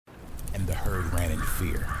and the herd ran in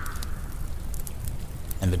fear.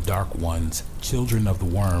 And the Dark Ones, children of the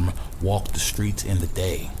worm, walked the streets in the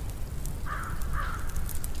day.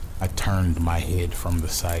 I turned my head from the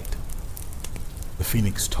sight. The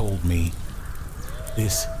Phoenix told me,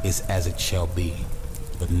 "This is as it shall be,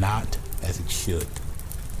 but not as it should."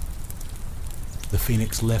 The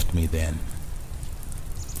Phoenix left me then.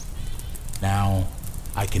 Now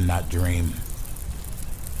I cannot dream.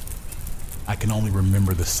 I can only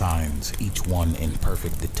remember the signs, each one in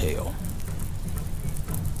perfect detail.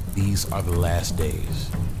 These are the last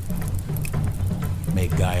days. May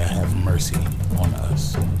Gaia have mercy on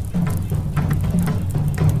us.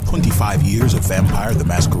 25 Years of Vampire the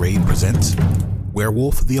Masquerade presents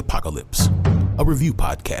Werewolf the Apocalypse, a review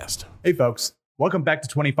podcast. Hey folks, welcome back to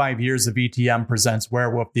 25 Years of ETM presents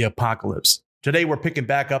Werewolf the Apocalypse. Today we're picking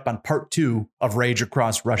back up on part 2 of Rage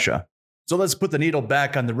Across Russia. So let's put the needle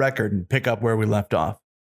back on the record and pick up where we left off.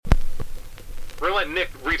 We're gonna let Nick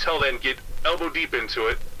retell that and get elbow deep into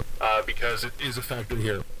it, because it is a factor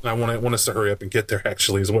here. I want us to hurry up and get there,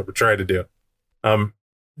 actually, is what we're trying to do.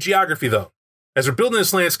 Geography, though. As we're building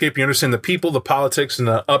this landscape, you understand the people, the politics, and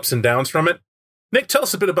the ups and downs from it. Nick, tell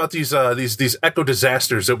us a bit about these eco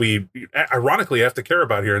disasters that we ironically have to care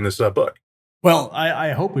about here in this book. Well,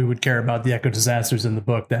 I hope we would care about the eco disasters in the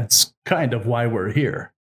book. That's kind of why we're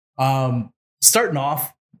here. Starting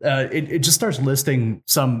off, it just starts listing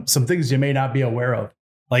some things you may not be aware of,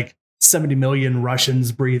 like 70 million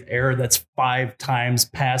Russians breathe air that's 5 times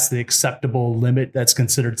past the acceptable limit that's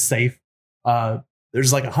considered safe.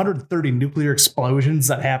 There's like 130 nuclear explosions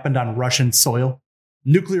that happened on Russian soil.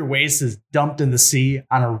 Nuclear waste is dumped in the sea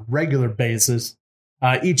on a regular basis.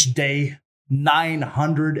 Each day,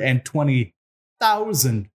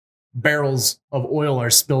 920,000 barrels of oil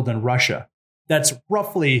are spilled in Russia. That's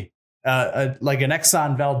roughly like an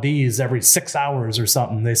Exxon Valdez every 6 hours or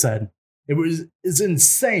something, they said. It's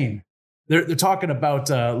insane. They're talking about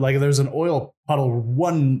like there's an oil puddle,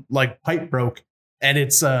 one like pipe broke, and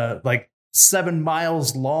it's like 7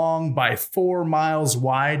 miles long by 4 miles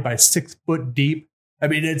wide by 6 foot deep. I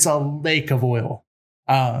mean, it's a lake of oil.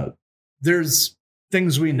 There's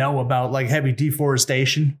things we know about like heavy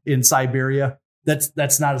deforestation in Siberia.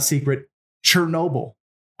 That's not a secret. Chernobyl.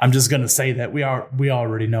 I'm just going to say that we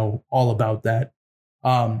already know all about that.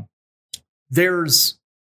 There's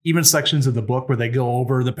even sections of the book where they go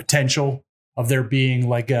over the potential of there being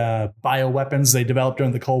like bioweapons they developed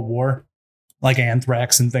during the Cold War, like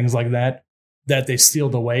anthrax and things like that they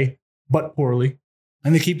sealed away, but poorly.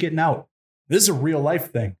 And they keep getting out. This is a real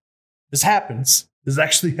life thing. This happens. This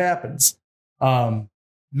actually happens.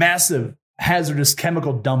 Massive hazardous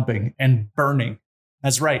chemical dumping and burning.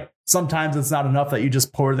 That's right. Sometimes it's not enough that you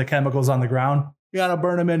just pour the chemicals on the ground. You got to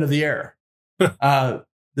burn them into the air.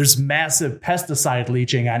 There's massive pesticide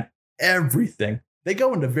leaching on everything. They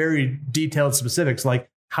go into very detailed specifics, like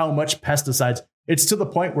how much pesticides. It's to the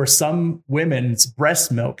point where some women's breast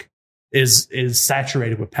milk is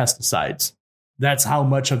saturated with pesticides. That's how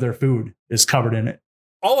much of their food is covered in it.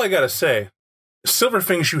 All I got to say,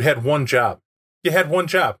 Silverfings, you had one job. You had one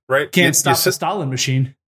job, right? Can't stop the Stalin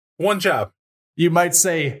machine. One job. You might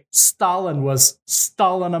say Stalin was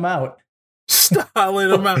stalling them out. Stalin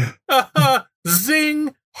them out.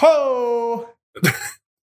 Zing. Ho!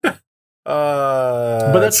 But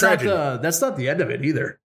that's not the end of it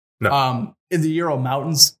either. No. In the Ural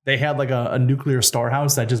Mountains, they had like a nuclear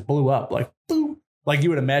storehouse that just blew up, like boom, like you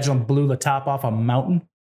would imagine, blew the top off a mountain,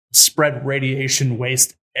 spread radiation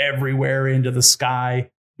waste everywhere into the sky,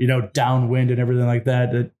 downwind and everything like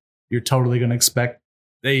that you're totally going to expect.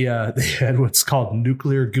 They had what's called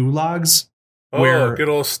nuclear gulags. Where good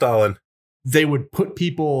old Stalin. They would put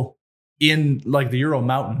people in like the Ural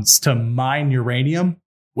Mountains to mine uranium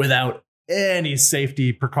without any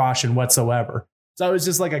safety precaution whatsoever. So it was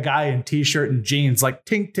just like a guy in t-shirt and jeans, like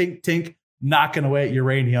tink, tink, tink, knocking away at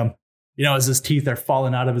uranium, as his teeth are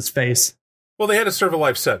falling out of his face. Well, they had to serve a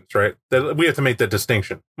life sentence, right? We have to make that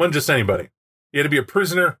distinction. It wasn't just anybody. You had to be a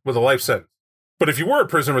prisoner with a life sentence. But if you were a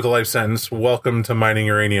prisoner with a life sentence, welcome to mining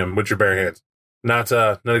uranium with your bare hands. Not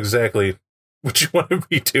exactly what you want to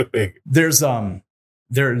be doing. They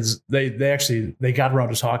got around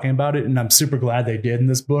to talking about it, and I'm super glad they did in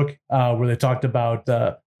this book, where they talked about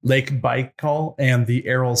Lake Baikal and the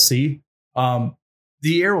Aral Sea.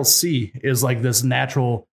 The Aral Sea is like this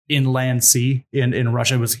natural inland sea in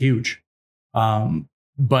Russia. It was huge,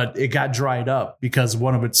 but it got dried up because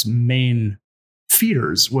one of its main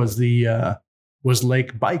feeders was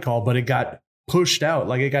Lake Baikal, but it got pushed out,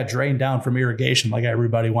 like it got drained down from irrigation, like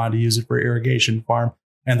everybody wanted to use it for irrigation farm,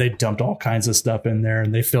 and they dumped all kinds of stuff in there,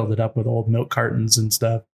 and they filled it up with old milk cartons and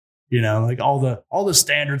stuff. like all the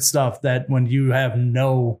standard stuff that when you have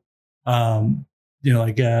no,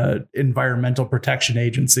 environmental protection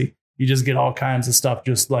agency, you just get all kinds of stuff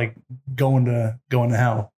just like going to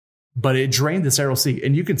hell. But it drained this Aral Sea,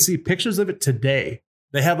 and you can see pictures of it today.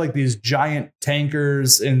 They have like these giant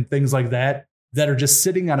tankers and things like that are just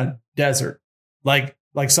sitting on a desert. Like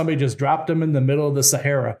somebody just dropped them in the middle of the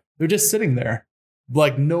Sahara. They're just sitting there,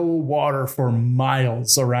 like no water for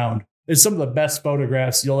miles around. It's some of the best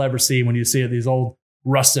photographs you'll ever see when you see these old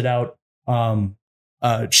rusted out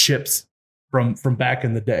ships from back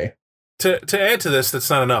in the day. To add to this, that's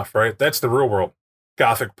not enough, right? That's the real world.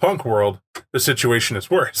 Gothic punk world, the situation is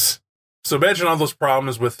worse. So imagine all those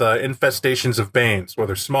problems with infestations of banes,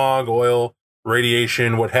 whether smog, oil,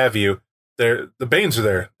 radiation, what have you. The banes are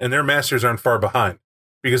there, and their masters aren't far behind,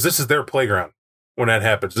 because this is their playground when that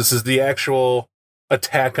happens. This is the actual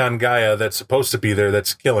attack on Gaia that's supposed to be there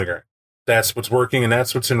that's killing her. That's what's working, and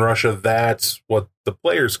that's what's in Russia. That's what the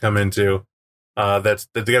players come into. That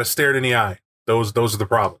they got to stare it in the eye. Those are the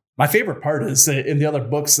problems. My favorite part is in the other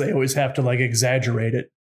books, they always have to like exaggerate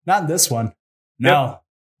it. Not in this one. No,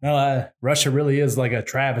 Russia really is like a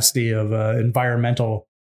travesty of environmental,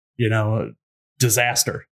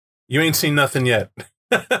 disaster. You ain't seen nothing yet,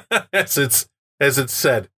 as it's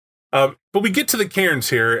said. But we get to the cairns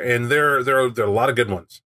here, and there are a lot of good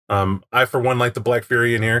ones. I, for one, like the Black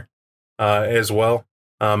Fury in here as well.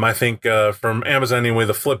 I think from Amazon anyway,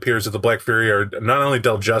 the flip here is that the Black Fury are not only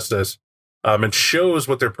dealt justice, it shows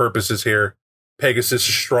what their purpose is here. Pegasus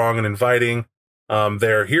is strong and inviting.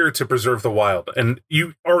 They're here to preserve the wild. And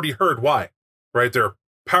you already heard why, right? They're a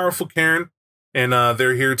powerful cairn, and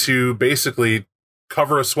they're here to basically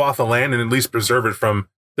cover a swath of land and at least preserve it from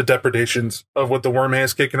the depredations of what the worm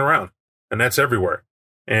has kicking around. And that's everywhere.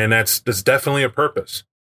 And that's definitely a purpose.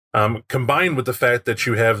 Combined with the fact that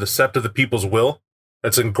you have the Sept of the People's Will,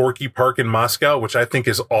 that's in Gorky Park in Moscow, which I think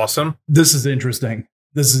is awesome. This is interesting.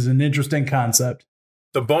 This is an interesting concept.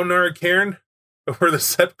 The Bonar Cairn, or the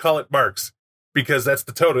Sept call it Marx, because that's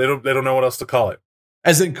the totem. They don't know what else to call it.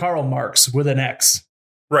 As in Karl Marx with an X.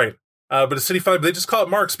 Right. But the City 5, they just call it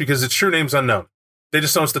Marx because its true name's unknown. They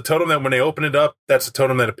just know it's the totem that when they open it up, that's the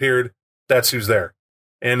totem that appeared. That's who's there.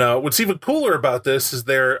 And what's even cooler about this is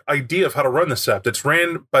their idea of how to run the Sept. It's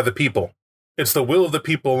ran by the people. It's the will of the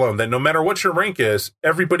people alone, that no matter what your rank is,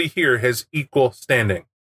 everybody here has equal standing.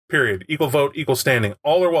 Period. Equal vote, equal standing.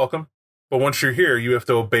 All are welcome. But once you're here, you have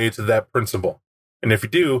to obey to that principle. And if you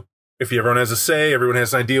do, if everyone has a say, everyone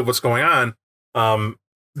has an idea of what's going on,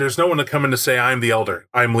 there's no one to come in to say, I'm the elder,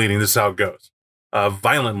 I'm leading, this is how it goes.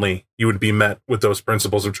 Violently, you would be met with those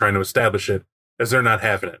principles of trying to establish it, as they're not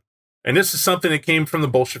having it. And this is something that came from the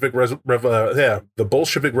Bolshevik the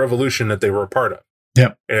Bolshevik Revolution that they were a part of.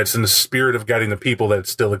 Yep. And it's in the spirit of guiding the people that it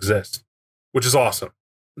still exists, which is awesome.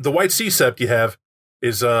 The White Sea Sept you have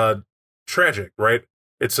is tragic, right?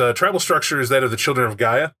 Its tribal structure is that of the Children of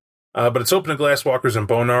Gaia, but it's open to Glasswalkers and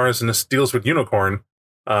Bonars, and this deals with Unicorn.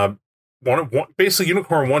 Basically,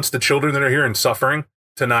 Unicorn wants the children that are here and suffering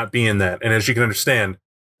to not be in that. And as you can understand,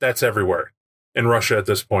 that's everywhere in Russia at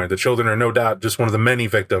this point. The children are no doubt just one of the many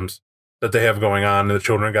victims that they have going on, and the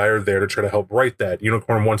Children of Gaia are there to try to help right that.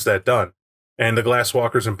 Unicorn wants that done. And the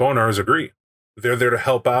Glasswalkers and Bonars agree. They're there to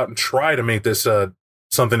help out and try to make this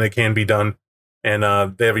something that can be done, and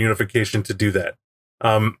they have a unification to do that.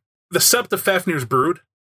 The Sept of Fafnir's Brood,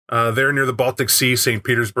 they're near the Baltic Sea, St.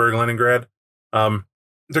 Petersburg, Leningrad.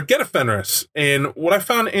 They're Geta Fenris, and what I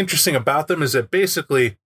found interesting about them is that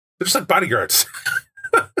basically they're just like bodyguards.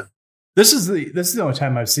 This is the only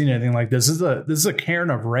time I've seen anything like this. This is a cairn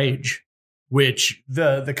of rage, which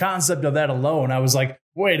the concept of that alone, I was like,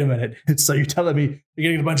 wait a minute. So you're telling me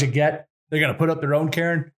you're gonna get a bunch of Get, they're gonna put up their own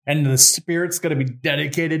cairn, and the spirit's gonna be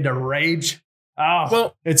dedicated to rage? Oh,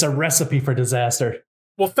 well, it's a recipe for disaster.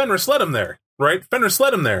 Well, Fenris led him there, right? Fenris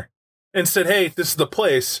led him there and said, hey, this is the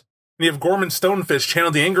place. And you have Gorman Stonefish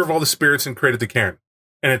channeled the anger of all the spirits and created the cairn.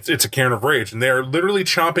 And it's a cairn of rage. And they are literally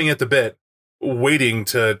chomping at the bit, waiting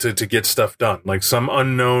to get stuff done. Like some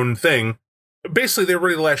unknown thing. Basically, they're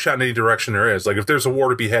ready to lash out in any direction there is. Like if there's a war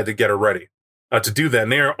to be had, to get her ready to do that.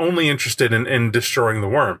 And they are only interested in destroying the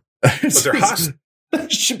worm. But they're hostile.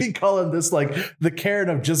 Should be calling this like the Cairn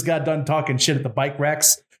of just got done talking shit at the bike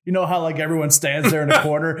racks. You know how like everyone stands there in a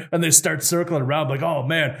corner and they start circling around like, oh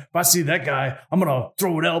man, if I see that guy, I'm gonna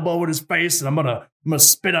throw an elbow in his face and I'm gonna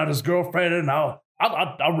spit out his girlfriend and I'll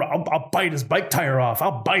bite his bike tire off.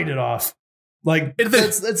 I'll bite it off. Like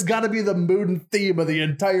it's got to be the mood and theme of the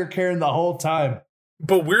entire Cairn the whole time.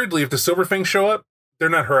 But weirdly, if the Silverfang show up, they're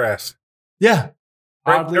not harassed. Yeah,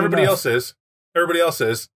 right? Everybody else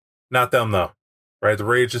is. Not them though. right? The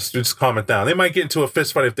rage just calm it down. They might get into a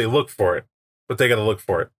fist fight if they look for it, but they got to look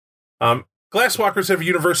for it. Glasswalkers have a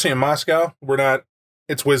university in Moscow. We're not.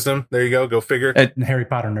 It's wisdom. There you go. Go figure. And Harry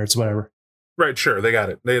Potter nerds, whatever. Right, sure. They got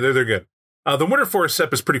it. They're good. The Winter Forest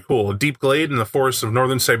Steppe is pretty cool. A deep glade in the forests of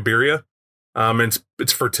northern Siberia. And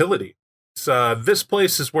it's fertility. This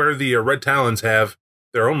place is where the Red Talons have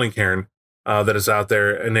their only cairn that is out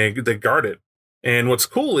there, and they guard it. And what's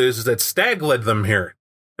cool is that Stag led them here.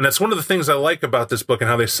 And that's one of the things I like about this book and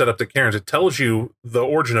how they set up the cairns. It tells you the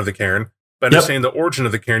origin of the cairn. By understanding the origin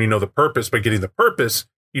of the cairn, you know the purpose. By getting the purpose,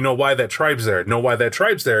 you know why that tribe's there. Know why that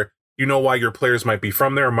tribe's there, you know why your players might be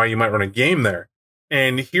from there or why you might run a game there.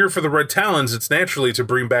 And here for the Red Talons, it's naturally to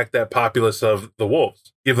bring back that populace of the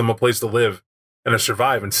wolves, give them a place to live and to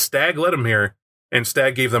survive. And Stag led them here, and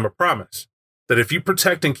Stag gave them a promise that if you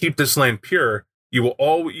protect and keep this land pure, you'll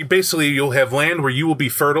have land where you will be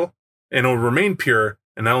fertile and it will remain pure.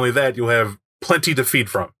 And not only that, you'll have plenty to feed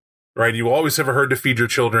from, right? You will always have a herd to feed your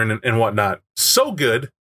children and whatnot. So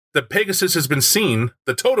good that Pegasus has been seen,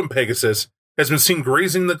 the totem Pegasus has been seen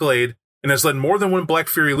grazing the glade and has led more than one Black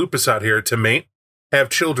Fury Lupus out here to mate, have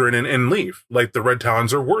children, and leave. Like the Red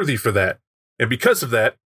Talons are worthy for that. And because of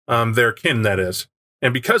that, their kin, that is.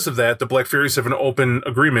 And because of that, the Black Furies have an open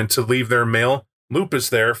agreement to leave their male Lupus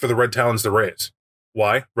there for the Red Talons to raise.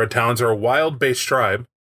 Why? Red Talons are a wild-based tribe.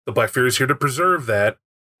 The Black Furies here to preserve that.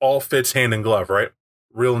 All fits hand in glove, right?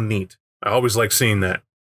 Real neat. I always like seeing that.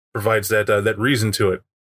 Provides that reason to it.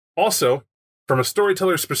 Also, from a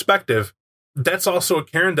storyteller's perspective, that's also a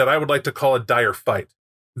cairn that I would like to call a dire fight.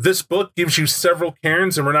 This book gives you several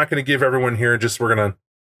cairns, and we're not going to give everyone here, we're going to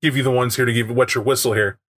give you the ones here to give wet your whistle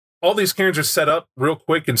here. All these cairns are set up real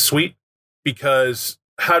quick and sweet, because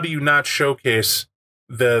how do you not showcase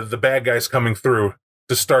the bad guys coming through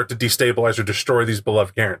to start to destabilize or destroy these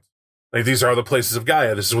beloved cairns? Like, these are the places of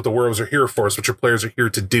Gaia. This is what the werewolves are here for. It's what your players are here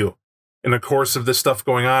to do. In the course of this stuff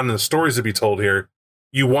going on and the stories to be told here,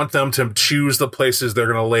 you want them to choose the places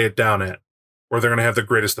they're going to lay it down at, where they're going to have the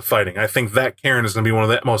greatest of fighting. I think that cairn is going to be one of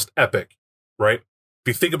the most epic, right? If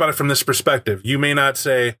you think about it from this perspective, you may not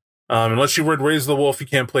say, unless you would raise the wolf, you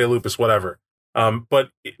can't play a Lupus, whatever. But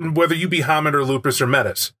whether you be Hamid or Lupus or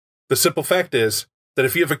Metis, the simple fact is that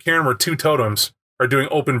if you have a cairn where two totems are doing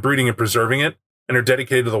open breeding and preserving it, and are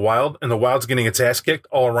dedicated to the wild, and the wild's getting its ass kicked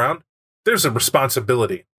all around, there's a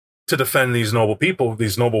responsibility to defend these noble people,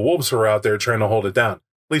 these noble wolves who are out there trying to hold it down.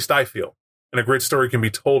 At least I feel. And a great story can be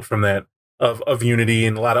told from that, of unity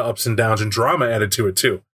and a lot of ups and downs and drama added to it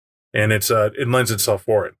too. And it lends itself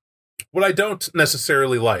for it. What I don't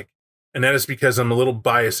necessarily like, and that is because I'm a little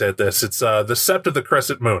biased at this, it's the Sept of the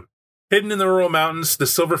Crescent Moon. Hidden in the Ural Mountains, the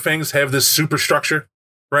Silver Fangs have this superstructure,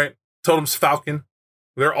 right? Totem's Falcon.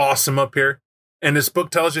 They're awesome up here. And this book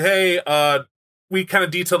tells you, hey, we kind of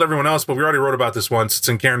detailed everyone else, but we already wrote about this once. It's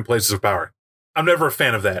in Cairn Places of Power. I'm never a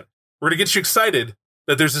fan of that. We're going to get you excited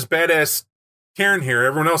that there's this badass Cairn here.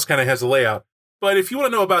 Everyone else kind of has a layout. But if you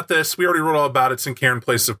want to know about this, we already wrote all about it. It's in Cairn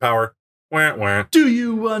Places of Power. Wah, wah. Do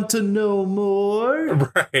you want to know more?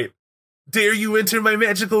 Right. Dare you enter my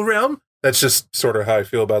magical realm? That's just sort of how I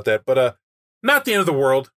feel about that. But not the end of the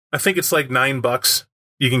world. I think it's like $9.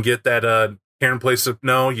 You can get that Cairn Places of...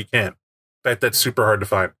 No, you can't. In fact, that's super hard to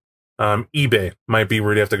find. eBay might be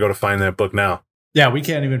where you have to go to find that book now. Yeah, we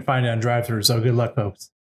can't even find it on drive-thru, so good luck, folks.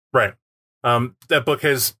 Right. That book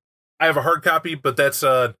has... I have a hard copy, but that's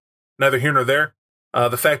neither here nor there.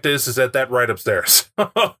 The fact is that write-up's there.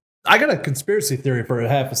 I got a conspiracy theory for a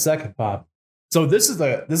half a second, Bob. So this is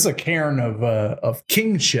a cairn of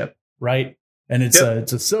kingship, right? And it's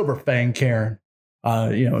a Silver Fang cairn,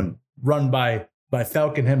 run by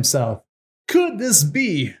Falcon himself. Could this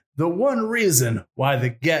be the one reason why the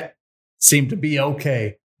Get seem to be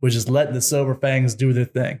okay, which is letting the Silver Fangs do their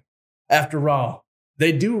thing? After all,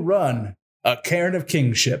 they do run a cairn of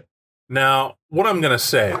kingship. Now, what I'm going to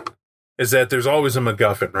say is that there's always a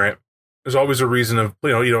MacGuffin, right? There's always a reason of,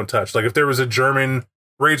 you don't touch. Like if there was a German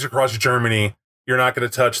raids across Germany, you're not going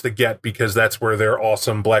to touch the Get because that's where their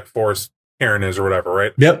awesome Black Forest cairn is or whatever,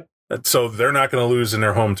 right? Yep. So they're not going to lose in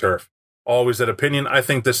their home turf. Always that opinion. I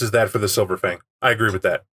think this is that for the Silver Fang. I agree with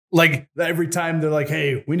that. Like every time they're like,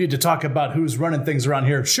 hey, we need to talk about who's running things around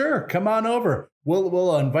here. Sure, come on over.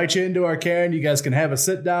 We'll invite you into our cairn. You guys can have a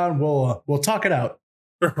sit down. We'll talk it out.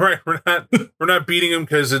 Right. We're not beating them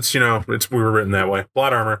because it's, we were written that way.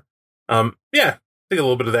 Plot armor. Yeah, I think a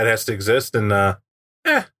little bit of that has to exist. And, I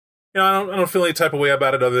don't feel any type of way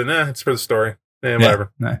about it other than, it's for the story.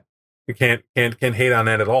 Whatever. Yeah, no. You can't hate on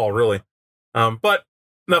that at all, really. But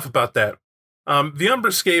enough about that. The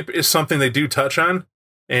Umbrascape is something they do touch on.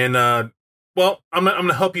 And, I'm going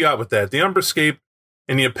to help you out with that. The Umbrascape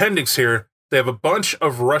in the appendix here they have a bunch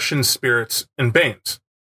of Russian spirits and Banes.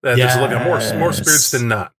 There's looking at more spirits than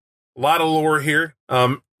not. A lot of lore here.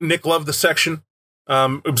 Nick loved the section.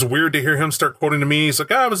 It was weird to hear him start quoting to me. He's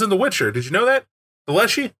like, I was in The Witcher. Did you know that? The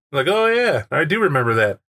Leshy? I'm like, oh yeah, I do remember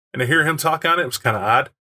that. And to hear him talk on it was kind of odd,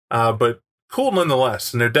 but cool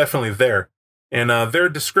nonetheless. And they're definitely there. And their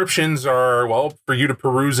descriptions are, well, for you to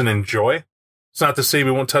peruse and enjoy. It's not to say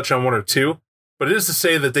we won't touch on one or two, but it is to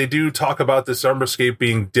say that they do talk about this Umbrascape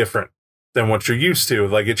being different than what you're used to.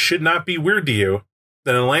 Like, it should not be weird to you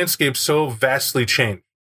that a landscape so vastly changed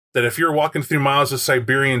that if you're walking through miles of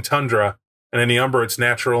Siberian tundra and in the Umbra it's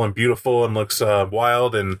natural and beautiful and looks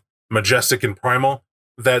wild and majestic and primal,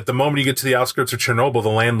 that the moment you get to the outskirts of Chernobyl, the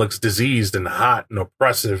land looks diseased and hot and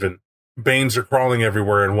oppressive and Banes are crawling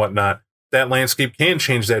everywhere and whatnot. That landscape can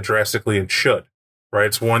change that drastically and should, right?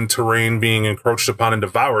 It's one terrain being encroached upon and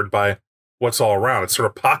devoured by what's all around. It's sort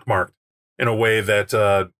of pockmarked in a way that,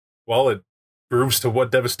 it proves to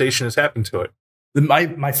what devastation has happened to it.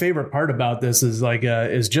 My favorite part about this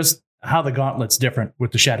is just how the Gauntlet's different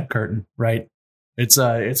with the Shadow Curtain, right? It's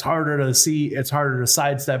harder to see, it's harder to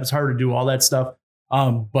sidestep, it's harder to do all that stuff.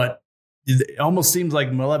 But it almost seems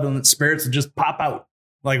like malevolent spirits just pop out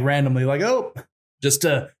like randomly, like, oh, just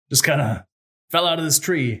kind of fell out of this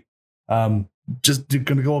tree. Just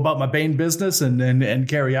gonna go about my Bane business and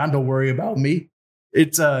carry on. Don't worry about me.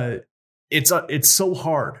 It's so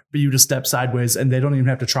hard for you to step sideways, and they don't even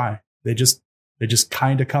have to try. They just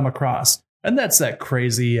kind of come across, and that's that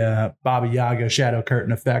crazy Baba Yaga Shadow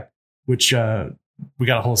Curtain effect, which we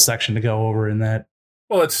got a whole section to go over in that.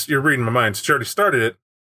 Well, you're reading my mind. Since you already started it,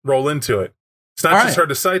 roll into it. It's not just hard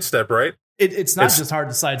to sidestep, right? It's not just hard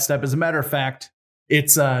to sidestep. As a matter of fact,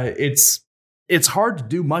 it's hard to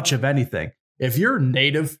do much of anything. If you're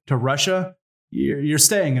native to Russia, you're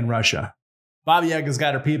staying in Russia. Baba Yaga's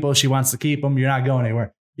got her people. She wants to keep them. You're not going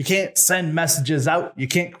anywhere. You can't send messages out. You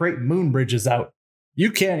can't create moon bridges out.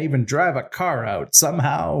 You can't even drive a car out.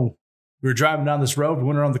 Somehow we were driving down this road, we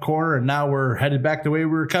went around the corner, and now we're headed back the way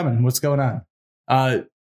we were coming. What's going on?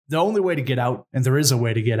 The only way to get out, and there is a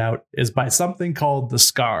way to get out, is by something called the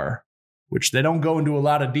Scar, which they don't go into a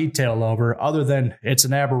lot of detail over, other than it's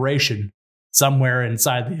an aberration somewhere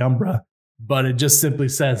inside the Umbra. But it just simply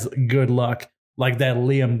says, good luck. Like that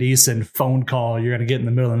Liam Neeson phone call you're going to get in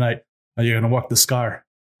the middle of the night. You're going to walk the Scar.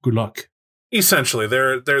 Good luck. Essentially,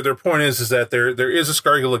 their point is that there is a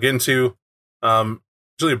Scar you look into.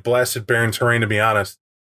 Usually blasted barren terrain, to be honest.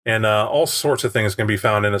 And all sorts of things can be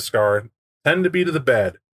found in a Scar. Tend to be to the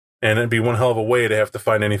bad. And it'd be one hell of a way to have to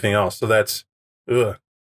find anything else. So that's, ugh.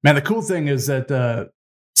 Man, the cool thing is that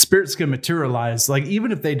spirits can materialize. Like,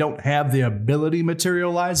 even if they don't have the ability to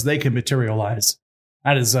materialize, they can materialize.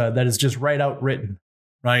 That is just right out written,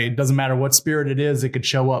 right? It doesn't matter what spirit it is, it could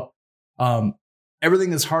show up.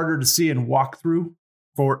 Everything is harder to see and walk through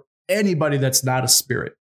for anybody that's not a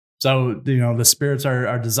spirit. So, the spirits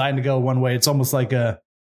are designed to go one way. It's almost like a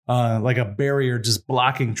barrier just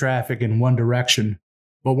blocking traffic in one direction.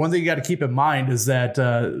 But one thing you got to keep in mind is that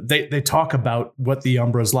they talk about what the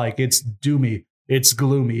Umbra is like. It's doomy. It's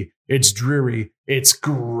gloomy. It's dreary. It's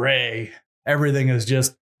gray. Everything is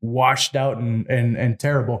just washed out and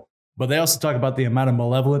terrible. But they also talk about the amount of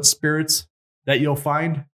malevolent spirits that you'll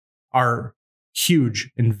find are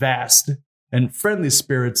huge and vast. And friendly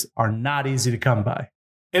spirits are not easy to come by.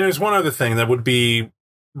 And there's one other thing that would be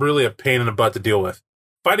really a pain in the butt to deal with.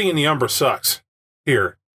 Fighting in the Umbra sucks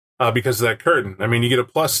here. Because of that curtain. I mean, you get a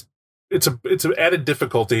plus. It's an added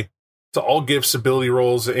difficulty to all gifts, ability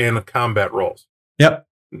rolls, and combat rolls. Yep.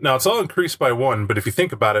 Now, it's all increased by 1, but if you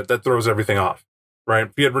think about it, that throws everything off, right?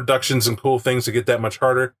 If you had reductions and cool things to get that much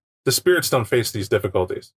harder, the spirits don't face these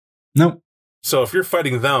difficulties. Nope. So if you're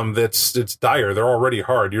fighting them, it's dire. They're already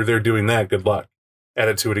hard. You're there doing that. Good luck. Add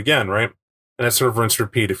it to it again, right? And that's sort of rinse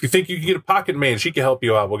repeat. If you think you can get a pocket mage, she can help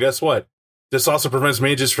you out. Well, guess what? This also prevents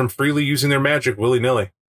mages from freely using their magic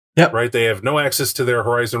willy-nilly. Yep. Right? They have no access to their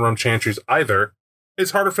Horizon Realm chantries either.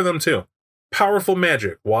 It's harder for them too. Powerful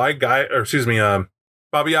magic. Why? Baba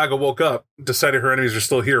Yaga woke up, decided her enemies are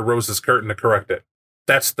still here, rose this curtain to correct it.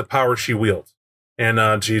 That's the power she wields.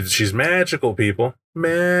 And she's magical, people.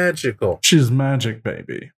 Magical. She's magic,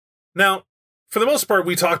 baby. Now, for the most part,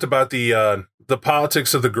 we talked about the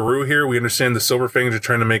politics of the Guru here. We understand the Silverfangs are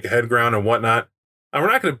trying to make a head ground and whatnot. And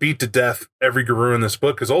we're not going to beat to death every Guru in this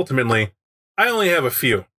book, because ultimately, I only have a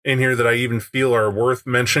few in here that I even feel are worth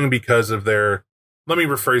mentioning because of their... Let me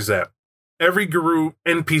rephrase that. Every Guru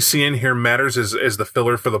NPC in here matters as the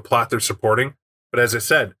filler for the plot they're supporting. But as I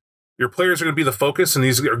said, your players are going to be the focus, and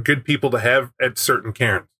these are good people to have at certain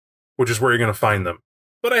cairns, which is where you're going to find them.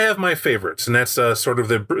 But I have my favorites, and that's sort of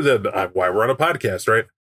the why we're on a podcast, right?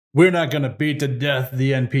 we're not going to beat to death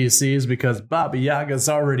the NPCs because Baba Yaga's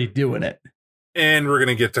already doing it. And we're going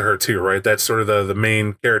to get to her too, right? That's sort of the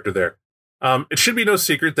main character there. It should be no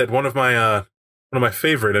secret that one of my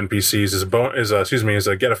favorite NPCs is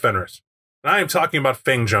Get a Fenris. And I am talking about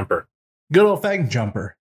Fang Jumper. Good old Fang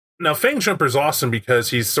Jumper. Now, Fang Jumper is awesome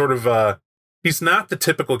because he's sort of he's not the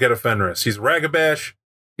typical Get a Fenris. He's Ragabash.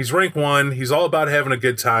 He's rank 1. He's all about having a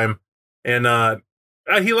good time, and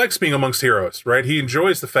he likes being amongst heroes, right? He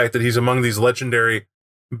enjoys the fact that he's among these legendary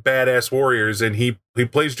badass warriors, and he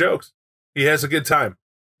plays jokes. He has a good time.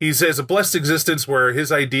 He has a blessed existence where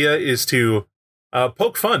his idea is to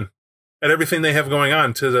poke fun at everything they have going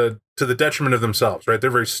on to the detriment of themselves, right? They're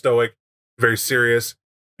very stoic, very serious,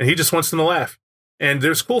 and he just wants them to laugh. And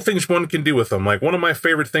there's cool things one can do with them. Like, one of my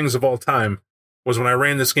favorite things of all time was when I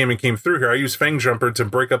ran this game and came through here, I used Fang Jumper to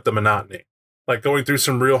break up the monotony. Like going through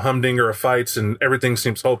some real humdinger of fights and everything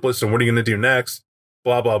seems hopeless and what are you going to do next?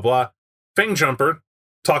 Blah, blah, blah. Fang Jumper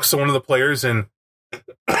talks to one of the players and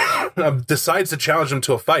decides to challenge them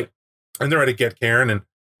to a fight. And they're at a Get Karen and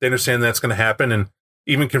they understand that's going to happen and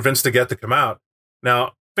even convinced the Get to come out.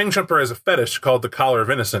 Now, Fang Jumper has a fetish called the Collar of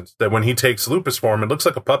Innocence, that when he takes lupus form, it looks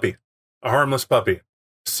like a puppy, a harmless puppy.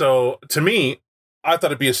 So to me, I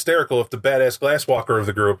thought it'd be hysterical if the badass glasswalker of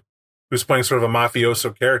the group, who's playing sort of a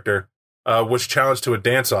mafioso character, was challenged to a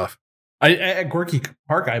dance-off. At Gorky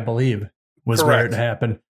Park, I believe, was Correct. where it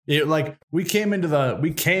happened. We came into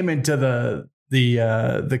the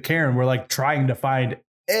Cairn. We're like trying to find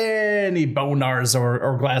any Bonars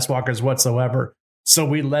or Glasswalkers whatsoever. So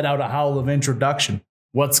we let out a howl of introduction.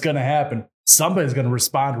 What's going to happen? Somebody's going to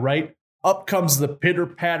respond, right? Up comes the pitter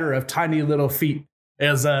patter of tiny little feet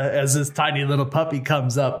as this tiny little puppy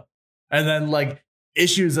comes up, and then like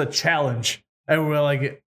issues a challenge, and we're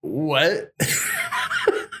like, what?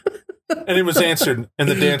 And it was answered, and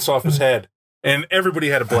the dance-off was had, and everybody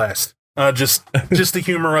had a blast. Just the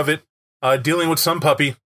humor of it. Dealing with some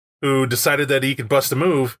puppy who decided that he could bust a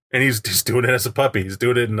move, and he's doing it as a puppy. He's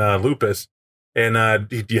doing it in lupus, and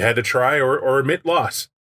you had to try or admit loss.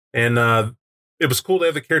 And it was cool to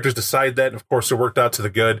have the characters decide that. And of course, it worked out to the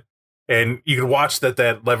good. And you could watch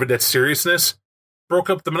that seriousness broke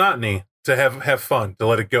up the monotony to have fun, to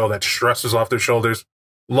let it go. That stress was off their shoulders.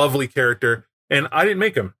 Lovely character. And I didn't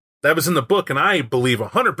make him. That was in the book, and I believe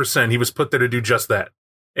 100% he was put there to do just that.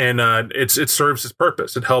 And it serves its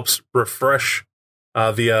purpose. It helps refresh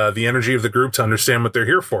the energy of the group to understand what they're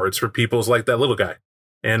here for. It's for peoples like that little guy.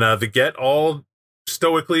 And the Get all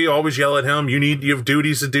stoically always yell at him. You have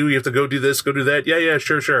duties to do. You have to go do this, go do that. Yeah,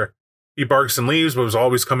 sure. He barks and leaves, but was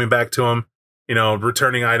always coming back to him,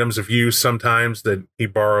 returning items of use sometimes that he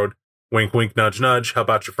borrowed. Wink, wink, nudge, nudge. How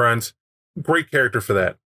about your friends? Great character for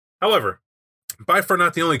that. However, by far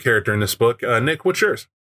not the only character in this book. Nick, what's yours?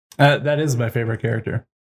 That is my favorite character.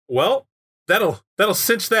 Well, that'll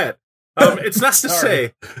cinch that. It's not to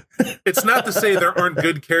say there aren't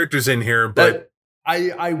good characters in here, but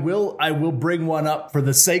I will bring one up for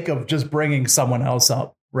the sake of just bringing someone else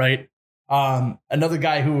up, right? Another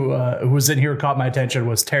guy who was in here caught my attention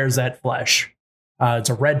was Terzat Flesh. It's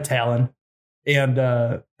a red Talon, and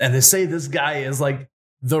they say this guy is like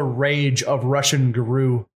the rage of Russian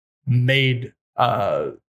Guru made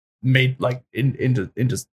like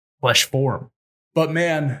into flesh form. But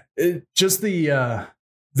man, just the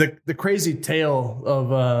crazy tale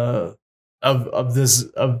of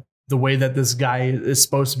the way that this guy is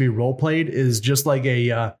supposed to be role played is just like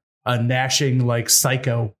a gnashing like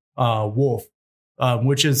psycho wolf,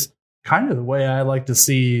 which is kind of the way I like to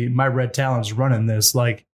see my red talons running this.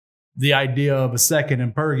 Like, the idea of a second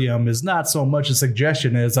Impergium is not so much a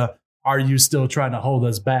suggestion as are you still trying to hold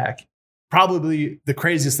us back? Probably the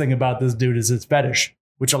craziest thing about this dude is his fetish,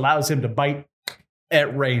 which allows him to bite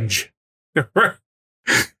at range.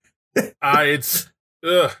 It's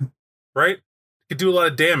right. Could do a lot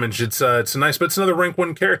of damage. It's nice, but it's another rank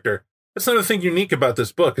 1 character. That's another thing unique about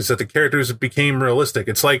this book is that the characters became realistic.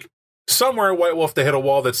 It's like somewhere at White Wolf they hit a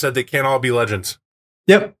wall that said they can't all be legends.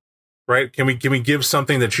 Yep. Right? Can we give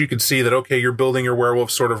something that you could see that, okay, you're building your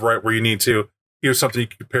werewolf sort of right where you need to. Here's something you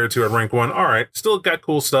can compare it to at rank 1. All right, still got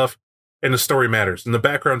cool stuff, and the story matters. And the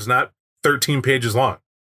background's not 13 pages long.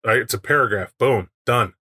 Right? It's a paragraph. Boom.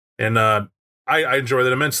 Done. And I enjoy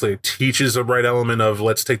that immensely. It teaches a right element of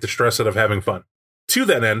let's take the stress out of having fun. To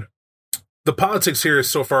that end, the politics here,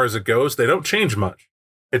 so far as it goes, they don't change much.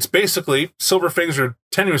 It's basically Silver Fangs are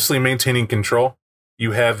tenuously maintaining control.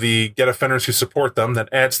 You have the Get a Fenris who support them. That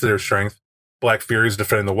adds to their strength. Black Fury's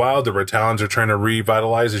defending the wild. The Red Talons are trying to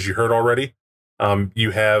revitalize, as you heard already. You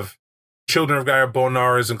have Children of Gaia,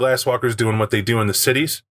 Bonaras, and Glasswalkers doing what they do in the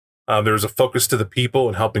cities. There's a focus to the people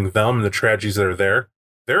and helping them and the tragedies that are there.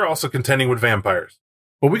 they're also contending with vampires.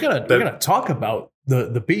 But we gotta talk about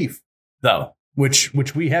the beef though, which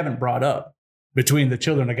we haven't brought up between the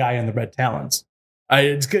Children of Gaia and the Red Talons.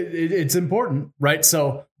 It's important, right?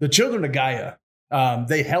 So the Children of Gaia,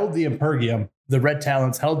 they held the Impergium. The Red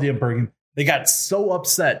Talons held the Impergium. They got so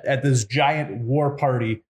upset at this giant war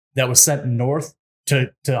party that was sent north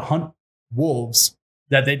to hunt wolves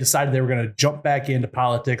that they decided they were going to jump back into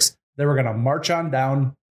politics. They were going to march on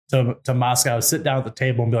down to Moscow, sit down at the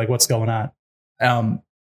table, and be like, "What's going on?"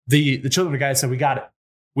 The Children of Gaia said, "We got it.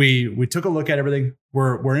 We took a look at everything.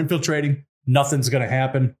 We're infiltrating. Nothing's going to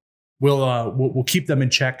happen. We'll keep them in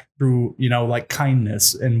check through, like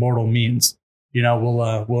kindness and mortal means.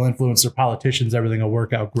 We'll influence their politicians. Everything will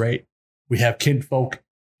work out great. We have kinfolk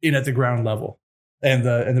in at the ground level." And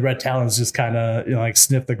the Red Talons just kind of, like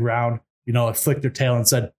sniffed the ground, flicked their tail and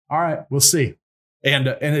said, "All right, we'll see." And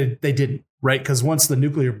they didn't, right? Because once the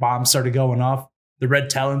nuclear bomb started going off, the Red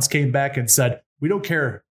Talons came back and said, "We don't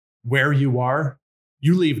care where you are.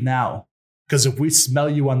 You leave now. Because if we smell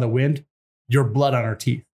you on the wind, you're blood on our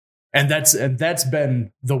teeth." And that's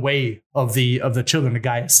been the way of the Children of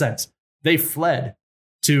Gaia since. They fled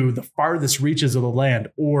to the farthest reaches of the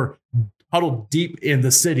land or huddled deep in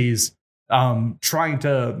the cities, trying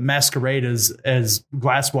to masquerade as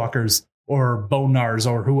glasswalkers or bonars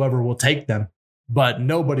or whoever will take them. But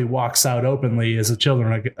nobody walks out openly as a child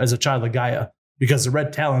of Gaia because the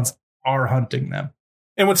Red Talons are hunting them.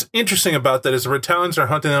 And what's interesting about that is the Red Talons are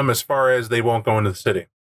hunting them as far as they won't go into the city.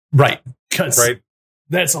 Right. Because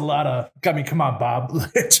that's a lot of, come on, Bob.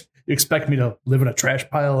 You expect me to live in a trash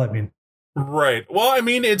pile? Right. Well,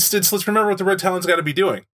 it's let's remember what the Red Talons got to be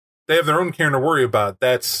doing. They have their own care to worry about.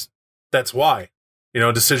 That's why.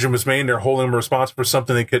 A decision was made and they're holding them responsible for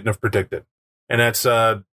something they couldn't have predicted. And that's,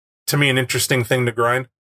 to me, an interesting thing to grind.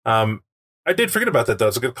 I did forget about that, though.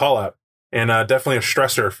 It's a good call out. And definitely a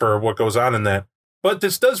stressor for what goes on in that. But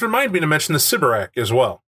this does remind me to mention the Sibarak as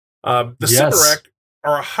well. Sibarak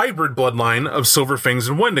are a hybrid bloodline of Silverfangs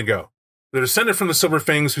and Wendigo. They're descended from the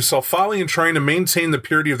Silverfangs who saw folly in trying to maintain the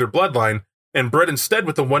purity of their bloodline and bred instead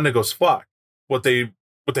with the Wendigo's flock. What they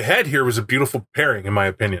had here was a beautiful pairing, in my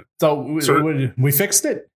opinion. So we fixed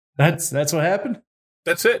it. That's what happened.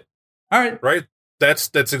 That's it. All right. Right.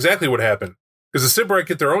 That's exactly what happened. Because the Sibarak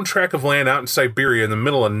get their own tract of land out in Siberia in the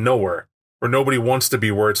middle of nowhere, where nobody wants to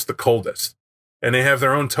be, where it's the coldest. And they have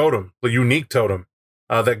their own totem, the unique totem,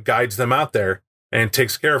 that guides them out there and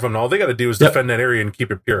takes care of them. And all they got to do is defend that area and keep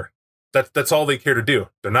it pure. That's all they care to do.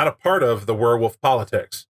 They're not a part of the werewolf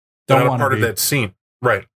politics. They're not a part of that scene.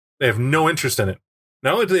 Right. They have no interest in it.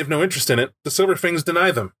 Not only do they have no interest in it, the Silverfangs deny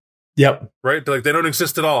them. Yep. Right? They're like, they don't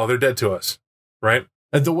exist at all. They're dead to us. Right?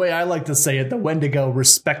 The way I like to say it, the Wendigo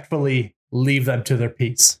respectfully leave them to their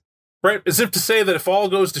peace. Right? As if to say that if all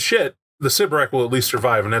goes to shit, the Sibarak will at least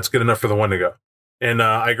survive, and that's good enough for the Wendigo. And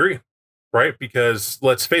I agree. Right? Because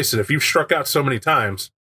let's face it, if you've struck out so many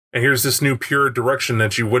times, and here's this new pure direction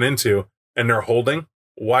that you went into, and they're holding,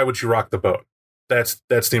 why would you rock the boat? That's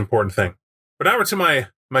the important thing. But now we're to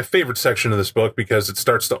my favorite section of this book, because it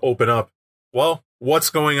starts to open up, well, what's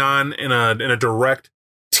going on in a direct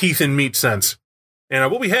teeth and meat sense. And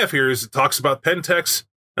what we have here is it talks about Pentex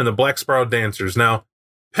and the Black Spiral Dancers. Now,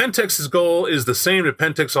 Pentex's goal is the same that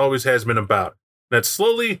Pentex always has been about. That's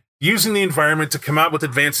slowly using the environment to come out with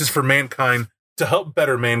advances for mankind, to help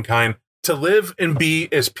better mankind, to live and be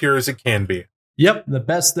as pure as it can be. Yep, the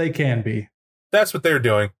best they can be. That's what they're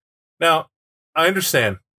doing. Now, I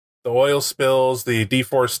understand. The oil spills, the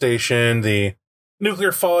deforestation, the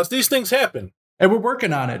nuclear fallouts, these things happen. And we're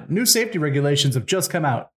working on it. New safety regulations have just come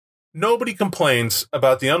out. Nobody complains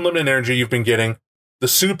about the unlimited energy you've been getting, the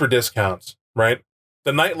super discounts, right?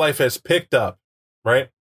 The nightlife has picked up, right?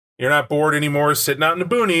 You're not bored anymore sitting out in the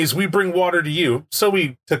boonies. We bring water to you, so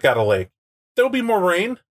we took out a lake. There'll be more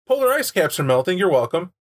rain. Polar ice caps are melting. You're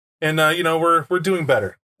welcome. And, we're doing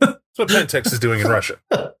better. That's what Pentex is doing in Russia.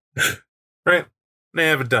 Right? They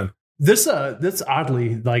have it done. This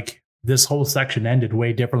oddly, like, this whole section ended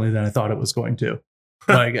way differently than I thought it was going to.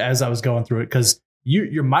 Like, as I was going through it, because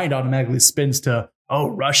your mind automatically spins to, oh,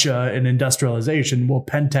 Russia and industrialization. Well,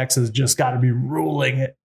 Pentex has just got to be ruling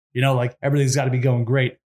it. Like, everything's got to be going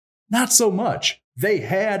great. Not so much. They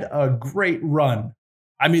had a great run.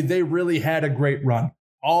 They really had a great run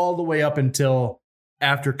all the way up until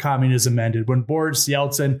after communism ended, when Boris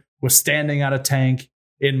Yeltsin was standing on a tank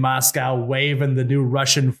in Moscow waving the new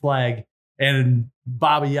Russian flag, and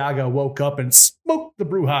Baba Yaga woke up and smoked the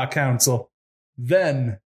Bruja Council.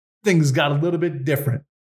 Then things got a little bit different.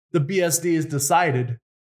 The BSD has decided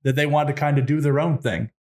that they want to kind of do their own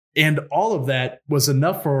thing. And all of that was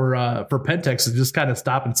enough for Pentex to just kind of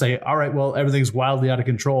stop and say, all right, well, everything's wildly out of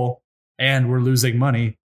control and we're losing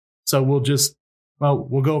money. So we'll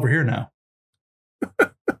go over here now.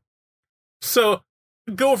 So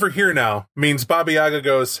go over here now means Baba Yaga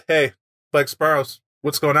goes, hey, Black Sparrows,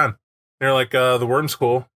 what's going on? And they're like, the worm's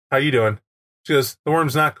cool. How you doing? She goes, the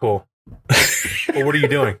worm's not cool. Well, what are you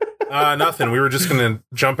doing? Nothing. We were just going to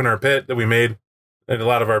jump in our pit that we made at a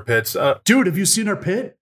lot of our pits. Dude, have you seen our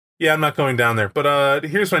pit? Yeah, I'm not going down there. But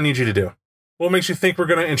here's what I need you to do. What makes you think we're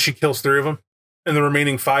going to... And she kills 3 of them. And the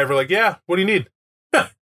remaining 5 are like, yeah, what do you need?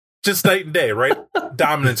 Just night and day, right?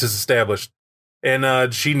 Dominance is established.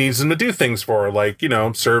 And she needs them to do things for her, like,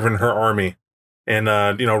 serve in her army. And,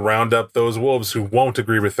 round up those wolves who won't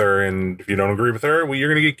agree with her. And if you don't agree with her, well,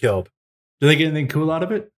 you're going to get killed. Do they get anything cool out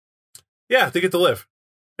of it? Yeah, they get to live.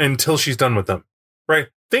 Until she's done with them. Right?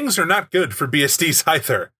 Things are not good for BSDs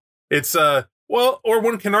either. It's, or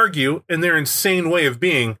one can argue, in their insane way of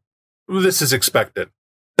being, this is expected.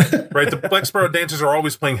 Right? The Black Sparrow dancers are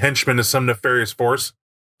always playing henchmen to some nefarious force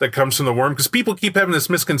that comes from the worm. Because people keep having this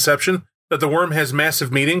misconception that the worm has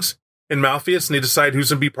massive meetings in Malpheus and they decide who's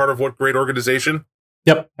going to be part of what great organization.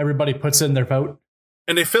 Yep. Everybody puts in their vote.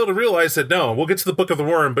 And they fail to realize that, no, we'll get to the Book of the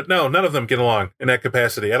Worm, but no, none of them get along in that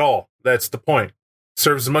capacity at all. That's the point.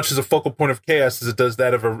 Serves as much as a focal point of chaos as it does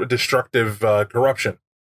that of a destructive corruption.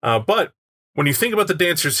 But when you think about the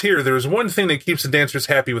dancers here, there is one thing that keeps the dancers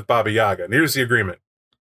happy with Baba Yaga. And here's the agreement.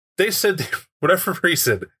 They said, whatever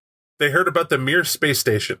reason, they heard about the Mir space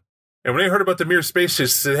station. And when they heard about the Mir space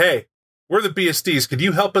station, they said, hey, we're the BSDs. Could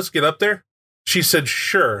you help us get up there? She said,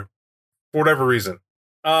 sure, for whatever reason.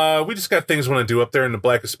 We just got things we want to do up there in the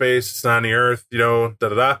black of space. It's not on the Earth,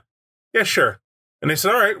 da-da-da. Yeah, sure. And they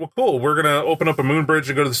said, all right, well, cool. We're going to open up a moon bridge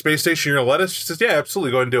and go to the space station. You're going to let us? She says, yeah,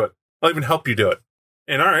 absolutely. Go ahead and do it. I'll even help you do it.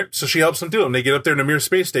 And all right, so she helps them do it. And they get up there in the Mir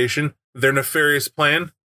space station. Their nefarious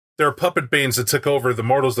plan. There are puppet banes that took over the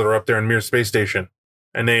mortals that are up there in Mir space station.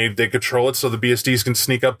 And they control it so the BSDs can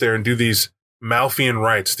sneak up there and do these Malphian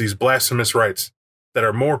rites, these blasphemous rites that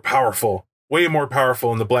are more powerful, way more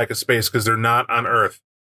powerful in the black of space because they're not on Earth.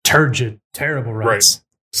 Turgid, terrible rites. Right.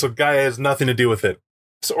 So Gaia has nothing to do with it.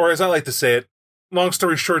 So, or as I like to say it, long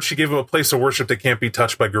story short, she gave him a place of worship that can't be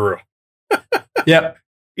touched by Guru. Yep.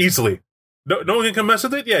 Easily. No one can come mess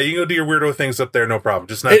with it? Yeah, you can go do your weirdo things up there, no problem.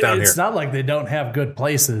 Just not down here. It's not like they don't have good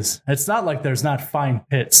places. It's not like there's not fine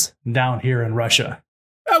pits down here in Russia.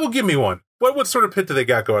 Well, give me one. What sort of pit do they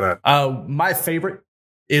got going on? My favorite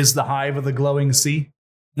is the Hive of the Glowing Sea.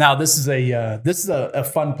 Now, this is a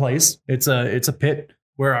fun place. It's a pit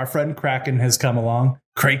where our friend Kraken has come along.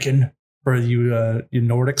 Kraken for you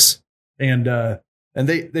Nordics, and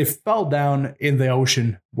they fell down in the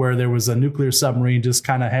ocean where there was a nuclear submarine. Just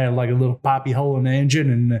kind of had like a little poppy hole in the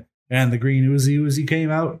engine, and the green Uzi came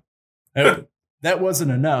out. That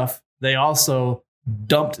wasn't enough. They also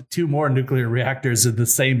dumped 2 more nuclear reactors in the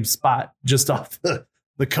same spot, just off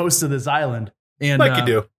the coast of this island. And like you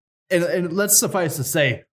do. And let's suffice to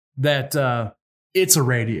say that it's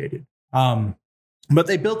irradiated. But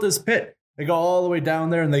they built this pit. They go all the way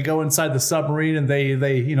down there and they go inside the submarine and they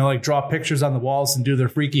like draw pictures on the walls and do their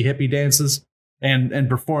freaky hippie dances and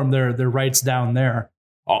perform their rites down there.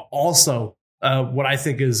 Also, what I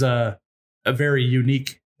think is a very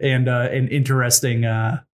unique and interesting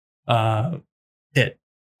pit.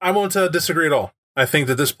 I won't disagree at all. I think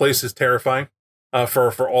that this place is terrifying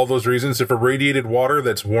for all those reasons. If irradiated water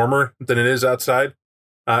that's warmer than it is outside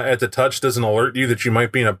at the touch doesn't alert you that you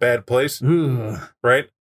might be in a bad place, right?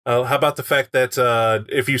 How about the fact that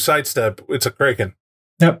if you sidestep, it's a Kraken?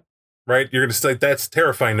 Yep. Right? You're going to say, that's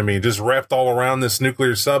terrifying to me. Just wrapped all around this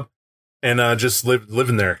nuclear sub and just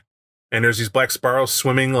living there. And there's these black sparrows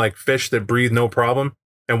swimming like fish that breathe no problem.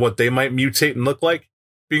 And what they might mutate and look like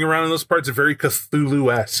being around in those parts are very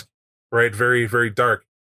Cthulhu-esque, right? Very, very dark.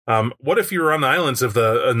 What if you were on the islands of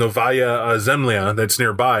the Novaya Zemlya that's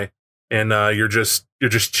nearby and you're just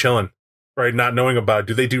chilling? Right, not knowing about it.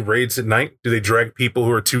 Do they do raids at night? Do they drag people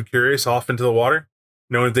who are too curious off into the water,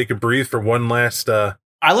 knowing that they could breathe for one last I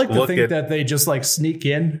like to think that they just like sneak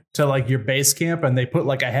in to like your base camp and they put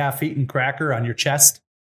like a half-eaten cracker on your chest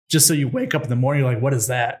just so you wake up in the morning, you're like, what is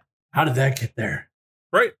that? How did that get there?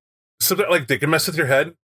 Right. So that, like, they can mess with your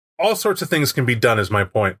head. All sorts of things can be done is my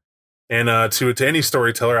point. And to any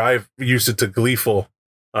storyteller, I've used it to gleeful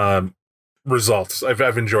results.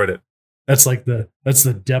 I've enjoyed it. That's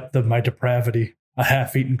the depth of my depravity. A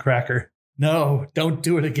half-eaten cracker. No, don't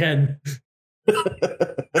do it again.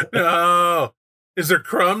 No. Is there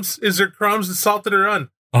crumbs? Is there crumbs and salted or on?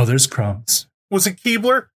 Oh, there's crumbs. Was it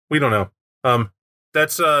Keebler? We don't know.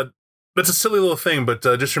 That's It's a silly little thing, but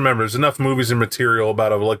just remember, there's enough movies and material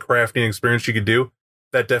about a like crafting experience you could do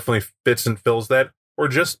that definitely fits and fills that, or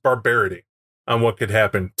just barbarity on what could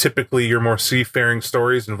happen. Typically, your more seafaring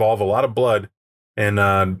stories involve a lot of blood, and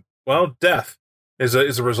death is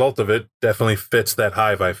a result of it. Definitely fits that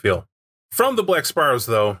hive, I feel. From the Black Sparrows,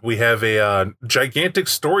 though, we have a gigantic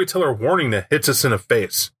storyteller warning that hits us in the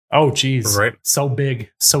face. Oh, geez. Right. So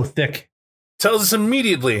big, so thick. Tells us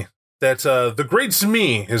immediately that the Great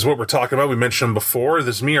Zmi is what we're talking about. We mentioned them before.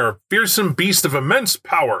 The Zmi are a fearsome beast of immense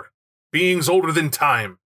power. Beings older than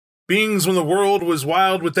time. Beings when the world was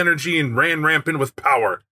wild with energy and ran rampant with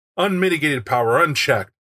power. Unmitigated power,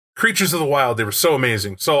 unchecked. Creatures of the wild, they were so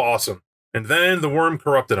amazing, so awesome. And then the worm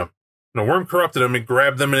corrupted them. And the worm corrupted them and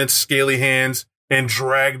grabbed them in its scaly hands and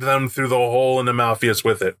dragged them through the hole in the Malpheus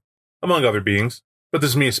with it, among other beings, but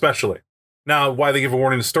this Zmi especially. Now, why they give a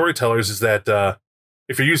warning to storytellers is that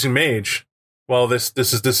if you're using Mage, well, this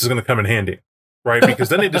is going to come in handy, right? Because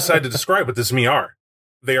then they decide to describe what the Zmi are.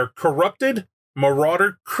 They are corrupted,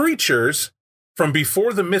 marauder creatures from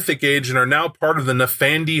before the Mythic Age and are now part of the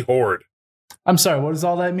Nefandi Horde. I'm sorry, what does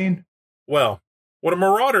all that mean? Well, what a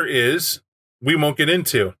marauder is, we won't get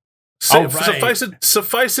into. Suffice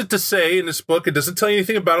it to say, in this book, it doesn't tell you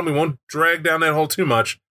anything about them. We won't drag down that hole too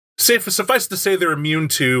much. Suffice to say, they're immune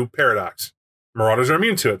to paradox. Marauders are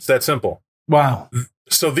immune to it. It's that simple. Wow.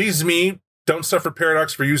 So these Zmi don't suffer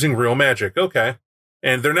paradox for using real magic. Okay.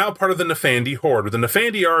 And they're now part of the Nefandi Horde. The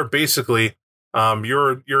Nefandi are basically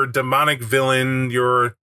your demonic villain,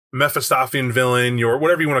 your Mephistophean villain, your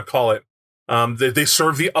whatever you want to call it. They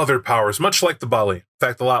serve the other powers, much like the Bali. In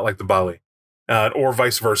fact, a lot like the Bali. Or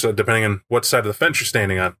vice versa, depending on what side of the fence you're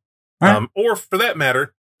standing on. Right. Or, for that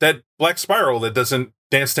matter, that Black Spiral that doesn't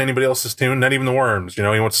dance to anybody else's tune, not even the worms. You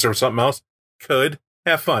know, he wants to serve something else. Could.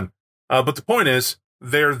 Have fun. But the point is,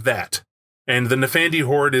 they're that. And the Nefandi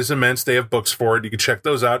Horde is immense. They have books for it. You can check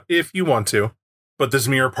those out if you want to. But the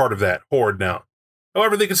Zmi are part of that Horde now.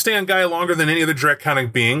 However, they can stay on Gaia longer than any other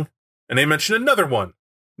draconic being. And they mention another one,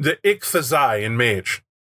 the Ichthazai in Mage.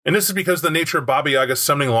 And this is because the nature of Baba Yaga's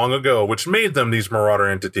summoning long ago, which made them these marauder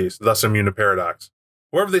entities, thus immune to paradox.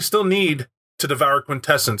 However, they still need to devour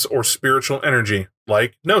quintessence or spiritual energy,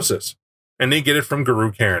 like Gnosis. And they get it from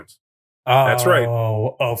Guru Cairns. That's right.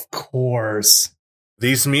 Oh, of course.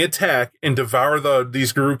 These Zmi attack and devour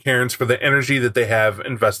these Guru Cairns for the energy that they have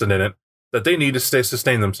invested in it, that they need to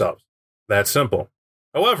sustain themselves. That's simple.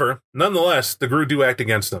 However, nonetheless, the Guru do act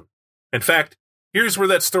against them. In fact, here's where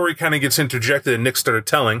that story kind of gets interjected and Nick started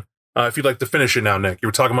telling. If you'd like to finish it now, Nick. You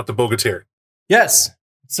were talking about the Bogatyr. Yes.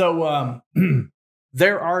 So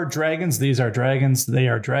there are dragons. These are dragons. They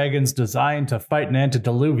are dragons designed to fight an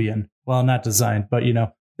antediluvian. Well, not designed, but,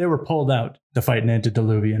 they were pulled out to fight an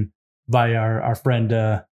antediluvian by our friend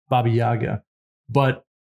Baba Yaga. But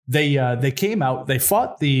they came out. They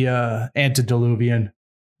fought the antediluvian.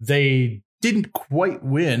 They didn't quite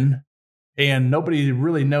win. And nobody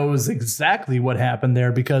really knows exactly what happened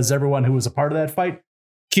there because everyone who was a part of that fight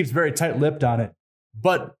keeps very tight-lipped on it.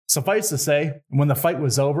 But suffice to say, when the fight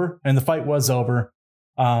was over,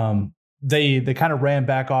 they kind of ran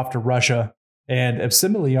back off to Russia. And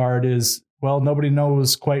Epsimiliard is, well, nobody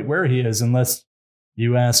knows quite where he is unless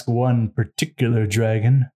you ask one particular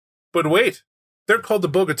dragon. But wait, they're called the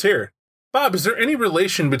Bogatyr. Bob, is there any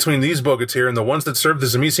relation between these Bogatyr and the ones that served the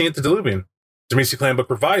Tzimisce Antediluvian? Tzimisce Clan Book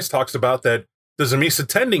Revised talks about that the Tzimisce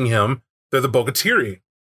attending him, they're the Bogatyri.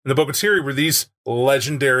 And the Bogatyri were these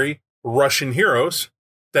legendary Russian heroes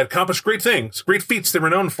that accomplished great things, great feats they were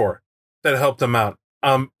known for, that helped them out.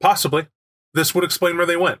 Possibly. This would explain where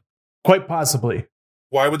they went. Quite possibly.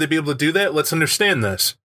 Why would they be able to do that? Let's understand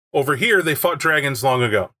this. Over here, they fought dragons long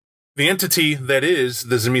ago. The entity that is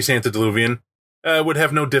the Tzimisce Antediluvian would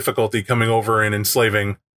have no difficulty coming over and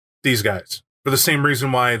enslaving these guys. For the same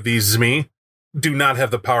reason why these Zmi do not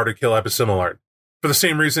have the power to kill Epsimilard. For the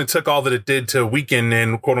same reason it took all that it did to weaken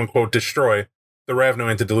and quote-unquote destroy the Ravno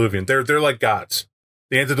Antediluvian. They're like gods.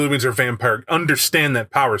 The Antediluvians are vampire. Understand that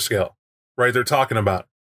power scale, right? They're talking about.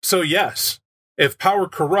 So yes, if power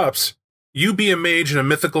corrupts, you be a mage in a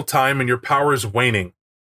mythical time and your power is waning.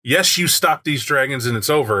 Yes, you stop these dragons and it's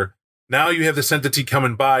over. Now you have this entity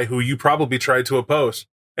coming by who you probably tried to oppose,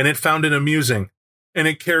 and it found it amusing, and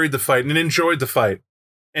it carried the fight, and it enjoyed the fight.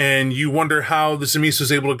 And you wonder how the Tzimisce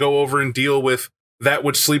was able to go over and deal with that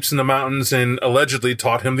which sleeps in the mountains and allegedly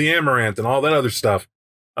taught him the Amaranth and all that other stuff.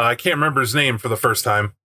 I can't remember his name for the first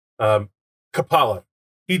time. Kapala.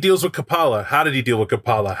 He deals with Kapala. How did he deal with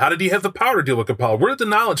Kapala? How did he have the power to deal with Kapala? Where did the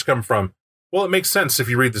knowledge come from? Well, it makes sense if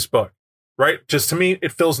you read this book, right? Just to me,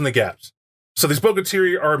 it fills in the gaps. So these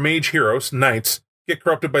Bogatyri are mage heroes, knights, get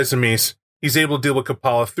corrupted by Tzimisce, He's able to deal with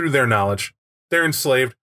Kapala through their knowledge. They're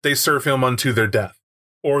enslaved. They serve him unto their death,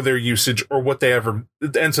 or their usage, or what they ever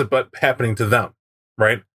it ends up happening to them,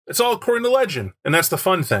 right? It's all according to legend, and that's the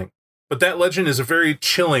fun thing. But that legend is a very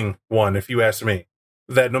chilling one, if you ask me.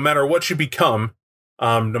 That no matter what you become,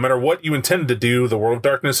 no matter what you intended to do, the World of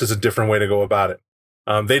Darkness is a different way to go about it.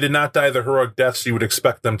 They did not die the heroic deaths you would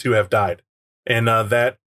expect them to have died. And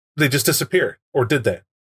that they just disappear. Or did they?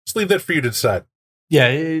 Just leave that for you to decide. Yeah,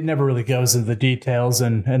 it never really goes into the details.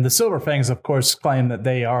 And the Silverfangs, of course, claim that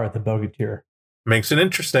they are the Bogatyr. Makes it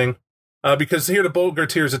interesting. Because here the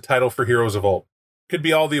Bogatyr is a title for heroes of old. Could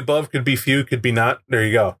be all the above, could be few, could be not. There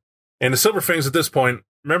you go. And the Silverfangs at this point,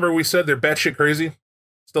 remember we said they're batshit crazy?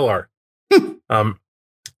 Still are.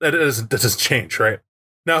 That doesn't change, right?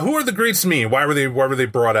 Now, who are the Greats mean? Why were they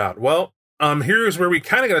brought out? Well, here's where we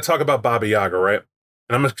kind of got to talk about Baba Yaga, right?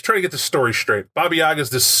 And I'm going to try to get the story straight. Baba Yaga is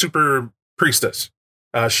this super priestess.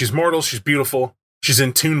 She's mortal, she's beautiful, she's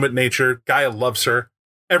in tune with nature. Gaia loves her.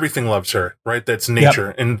 Everything loves her, right? That's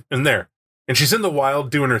nature. Yep. And there. And she's in the wild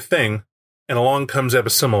doing her thing, and along comes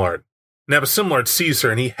Abyssmalard. And Abyssmalard sees her,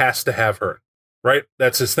 and he has to have her, right?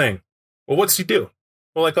 That's his thing. Well, what's he do?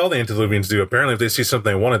 Well, like all the Antediluvians do, apparently if they see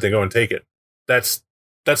something they want, they go and take it. That's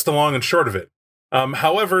the long and short of it.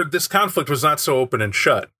 However, this conflict was not so open and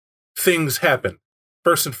shut. Things happened.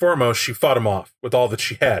 First and foremost, she fought him off with all that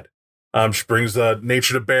she had. She brings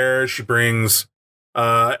nature to bear. She brings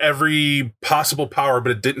every possible power,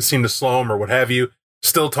 but it didn't seem to slow him or what have you.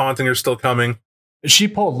 Still taunting her, still coming. She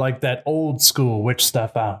pulled like that old school witch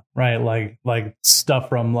stuff out, right? Like stuff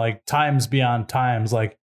from like times beyond times,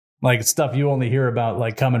 like stuff you only hear about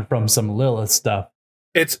like coming from some Lilith stuff.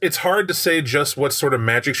 It's hard to say just what sort of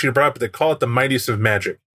magic she brought, but they call it the mightiest of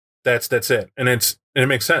magic. That's it, and it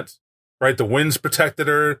makes sense, right? The winds protected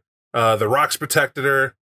her, the rocks protected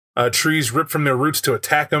her, trees ripped from their roots to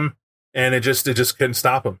attack him, and it just couldn't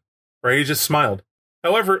stop him, right? He just smiled.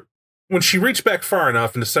 However, when she reached back far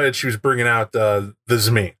enough and decided she was bringing out the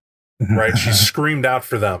Zmi, right? She screamed out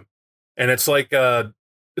for them, and it's like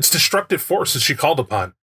it's destructive forces she called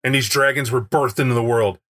upon, and these dragons were birthed into the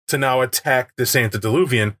world to now attack this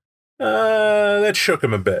antediluvian. That shook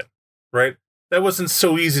him a bit, right? That wasn't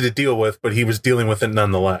so easy to deal with, but he was dealing with it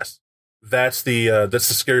nonetheless. That's the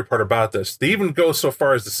scary part about this. They even go so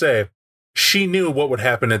far as to say she knew what would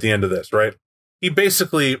happen at the end of this, right? He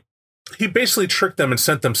basically tricked them and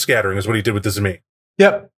sent them scattering, is what he did with the Zmi.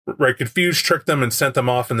 Yep. Right, confused, tricked them, and sent them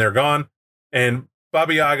off, and they're gone. And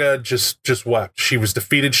Baba Yaga just wept. She was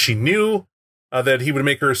defeated. She knew that he would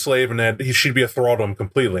make her a slave and that she'd be a thrall to him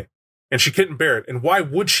completely. And she couldn't bear it. And why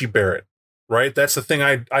would she bear it? Right? That's the thing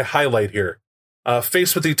I highlight here.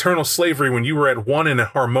 Faced with eternal slavery, when you were at one and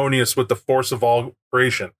harmonious with the force of all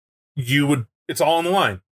creation, it's all on the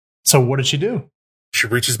line. So what did she do? She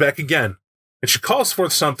reaches back again, and she calls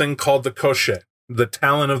forth something called the Koshe, the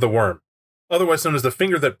talon of the worm, otherwise known as the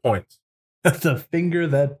finger that points. The finger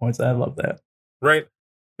that points. I love that. Right?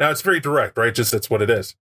 Now, it's very direct, right? Just that's what it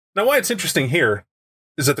is. Now, why it's interesting here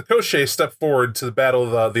is that the Koshe stepped forward to the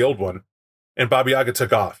battle of the old one, and Baba Yaga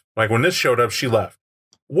took off. Like, when this showed up, she left.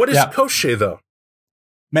 What is Koshe, though?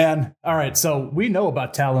 Man, all right, so we know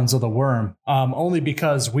about Talons of the Worm, only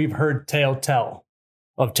because we've heard tell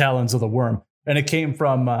of Talons of the Worm. And it came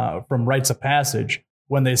from Rites of Passage,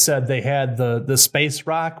 when they said they had the space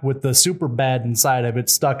rock with the super bad inside of it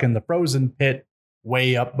stuck in the frozen pit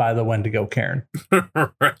way up by the Wendigo Cairn.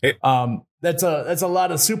 Right. That's a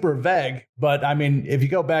lot of super vague, but I mean, if you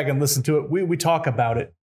go back and listen to it, we talk about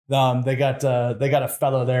it. They got a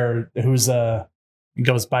fellow there who's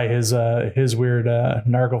goes by his weird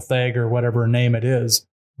Nargothrag or whatever name it is,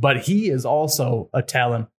 but he is also a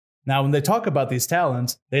Talon. Now, when they talk about these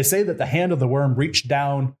Talons, they say that the hand of the worm reached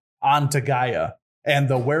down onto Gaia, and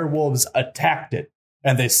the werewolves attacked it,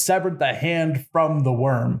 and they severed the hand from the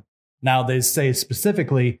worm. Now, they say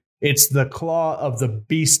specifically it's the claw of the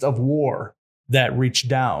beast of war that reached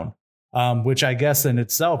down, which I guess in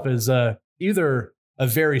itself is either a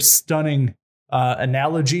very stunning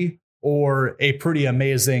analogy or a pretty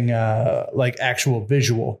amazing like actual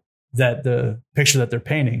visual, that the picture that they're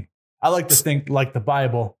painting. I like to think, like the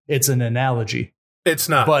Bible, it's an analogy. It's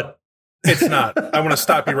not. But it's not. I want to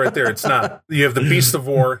stop you right there. It's not. You have the beast of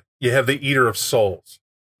war. You have the eater of souls,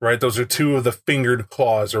 right? Those are two of the fingered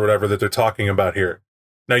claws or whatever that they're talking about here.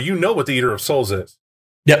 Now, you know what the eater of souls is.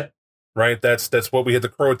 Yep. Right? That's what we had the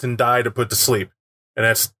Croatan die to put to sleep. And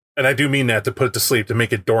I do mean that, to put it to sleep, to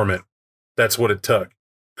make it dormant. That's what it took.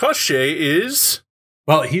 Koshe is...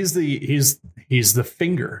 Well, he's the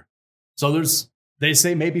finger. So they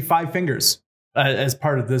say maybe 5 fingers as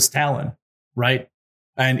part of this talon, right?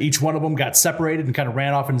 and each one of them got separated and kind of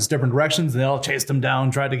ran off in different directions. And they all chased him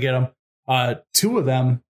down, tried to get him. Two of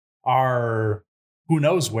them are who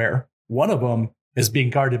knows where. One of them is being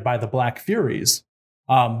guarded by the Black Furies.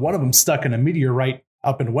 One of them stuck in a meteorite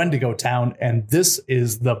up in Wendigo Town, and this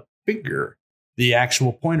is the finger, the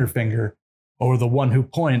actual pointer finger, or the one who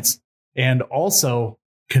points, and also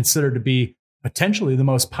considered to be potentially the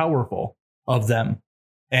most powerful of them.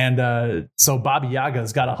 And so Baba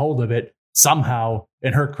Yaga's got a hold of it somehow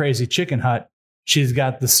in her crazy chicken hut. She's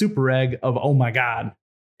got the super egg of, oh my God.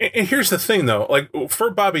 And here's the thing, though, like for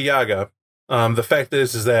Baba Yaga, the fact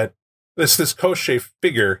is that this Koschei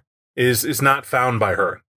figure is not found by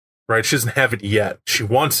her, right? She doesn't have it yet. She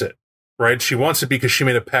wants it, right? She wants it because she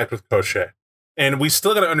made a pact with Koschei. And we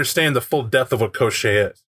still got to understand the full depth of what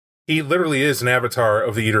Koschei is. He literally is an avatar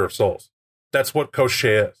of the Eater of Souls. That's what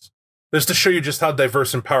Koschei is. This to show you just how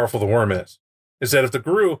diverse and powerful the worm is that if the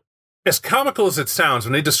Guru, as comical as it sounds,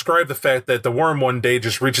 when they describe the fact that the worm one day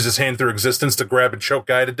just reaches his hand through existence to grab and choke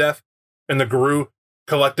Gaia to death, and the Guru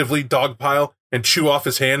collectively dogpile and chew off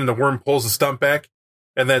his hand, and the worm pulls the stump back,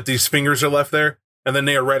 and that these fingers are left there, and then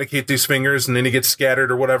they eradicate these fingers, and then he gets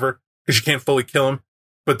scattered or whatever, because you can't fully kill him.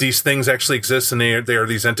 But these things actually exist, and they are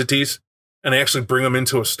these entities, and they actually bring them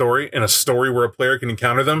into a story where a player can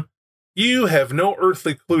encounter them. You have no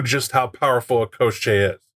earthly clue just how powerful a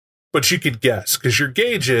Koschei is. But you could guess, because your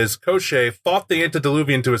gauge is Koschei fought the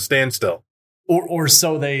antediluvian to a standstill. Or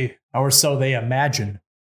so they imagine.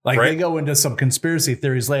 Like, right? They go into some conspiracy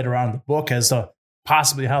theories later on in the book as to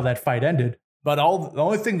possibly how that fight ended. But the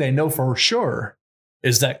only thing they know for sure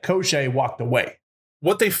is that Koschei walked away.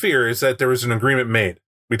 What they fear is that there was an agreement made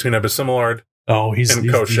between Abyssmalard and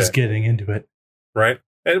Koschei. He's getting into it. Right?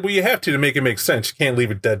 And well, you have to make it make sense. You can't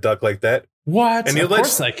leave a dead duck like that. What? And of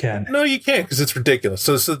course I can. No, you can't, because it's ridiculous.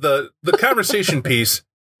 So the conversation piece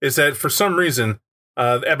is that for some reason,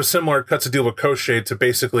 Abyssmalard cuts a deal with Koschei to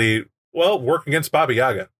basically, work against Baba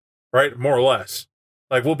Yaga, right? More or less.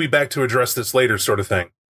 Like, we'll be back to address this later sort of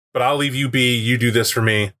thing. But I'll leave you be, you do this for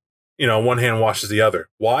me. One hand washes the other.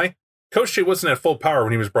 Why? Koschei wasn't at full power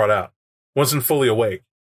when he was brought out. Wasn't fully awake.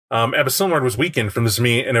 Abyssmalard was weakened from the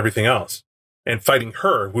Zmi and everything else. And fighting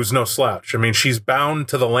her, who's no slouch. I mean, she's bound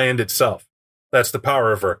to the land itself. That's the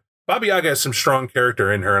power of her. Baba Yaga has some strong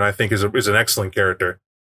character in her, and I think is an excellent character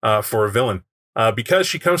for a villain. Because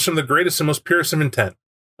she comes from the greatest and most purest of intent.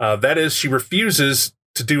 That is, she refuses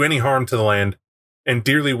to do any harm to the land and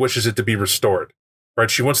dearly wishes it to be restored.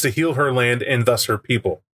 Right? She wants to heal her land and thus her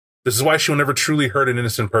people. This is why she will never truly hurt an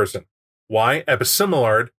innocent person. Why?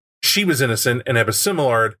 Abyssmalard, she was innocent, and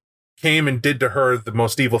Abyssmalard came and did to her the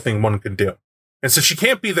most evil thing one could do. And so she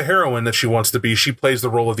can't be the heroine that she wants to be. She plays the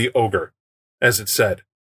role of the ogre, as it said.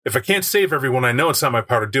 If I can't save everyone, I know it's not my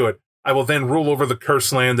power to do it. I will then rule over the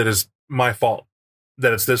cursed land that is my fault,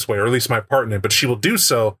 that it's this way, or at least my part in it. But she will do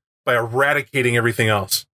so by eradicating everything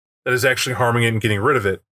else that is actually harming it and getting rid of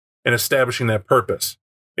it and establishing that purpose.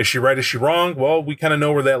 Is she right? Is she wrong? Well, we kind of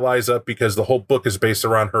know where that lies up because the whole book is based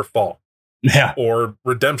around her fall. Yeah. Or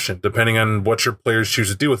redemption, depending on what your players choose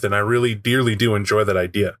to do with it. And I really dearly do enjoy that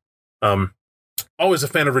idea. Always a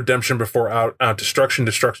fan of redemption before out destruction.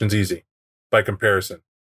 Destruction's easy by comparison.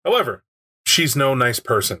 However, she's no nice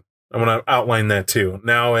person. I want to outline that too.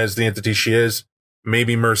 Now, as the entity she is,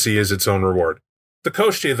 maybe mercy is its own reward. The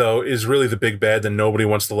Koschei, though, is really the big bad that nobody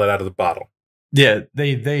wants to let out of the bottle. Yeah,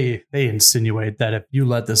 they insinuate that if you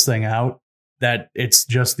let this thing out, that it's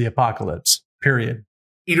just the apocalypse, period.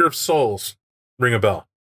 Eater of Souls, ring a bell,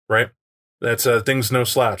 right? That's things no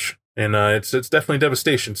slouch, and it's definitely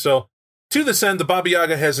devastation. So, to this end, the Baba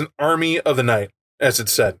Yaga has an army of the night, as it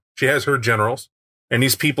said. She has her generals, and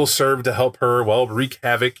these people serve to help her, wreak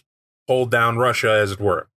havoc, hold down Russia, as it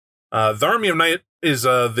were. The army of night is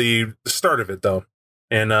the start of it, though,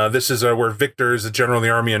 and this is where Victor is the general of the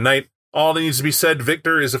army of night. All that needs to be said,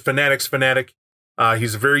 Victor is a fanatic's fanatic.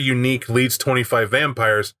 He's very unique, leads 25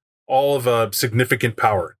 vampires, all of significant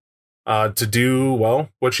power to do,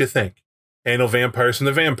 what you think. Handle vampires from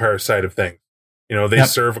the vampire side of things. They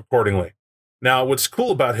serve accordingly. Now, what's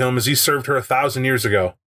cool about him is he served her 1,000 years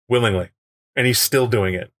ago, willingly, and he's still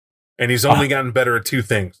doing it. And he's only gotten better at two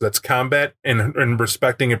things. That's combat and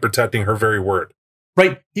respecting and protecting her very word.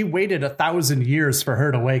 Right. He waited 1,000 years for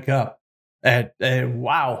her to wake up.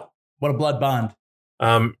 Wow. What a blood bond.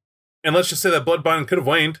 And let's just say that blood bond could have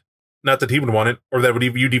waned. Not that he would want it, or that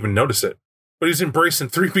you'd even notice it. But he's embraced in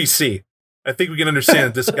 3 BC. I think we can understand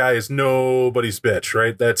that this guy is nobody's bitch,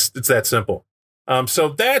 right? It's that simple. So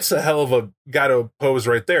that's a hell of a guy to oppose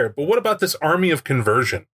right there. But what about this army of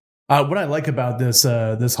conversion? What I like about this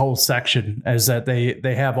whole section is that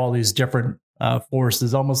they have all these different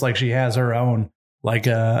forces, almost like she has her own like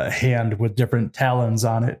a hand with different talons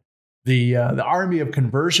on it. The army of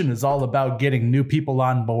conversion is all about getting new people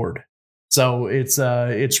on board. So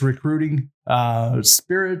it's recruiting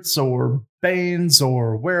spirits or banes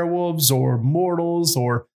or werewolves or mortals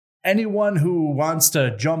or anyone who wants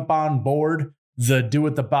to jump on board the do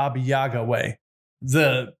it the Baba Yaga way.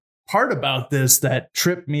 The part about this that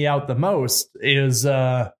tripped me out the most is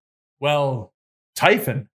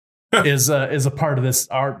Typhon is a part of this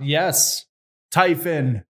art. Yes,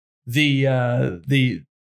 Typhon, the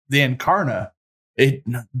Incarna,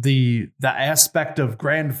 the aspect of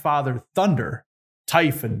Grandfather Thunder.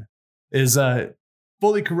 Typhon is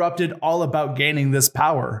fully corrupted, all about gaining this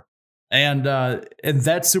power, and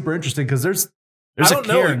that's super interesting because there's a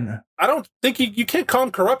Cairn. I don't think you can't call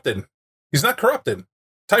him corrupted. He's not corrupted.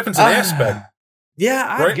 Typhon's an aspect. Yeah,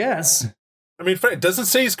 I right? guess. I mean, it doesn't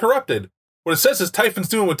say he's corrupted. What it says is Typhon's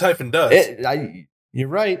doing what Typhon does. You're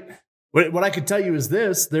right. What I could tell you is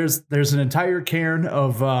this: there's an entire cairn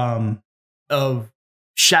of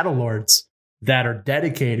Shadow Lords that are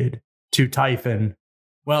dedicated to Typhon.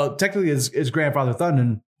 Well, technically, is Grandfather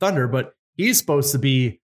Thunder, but he's supposed to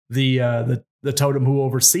be the totem who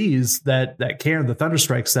oversees that cairn, the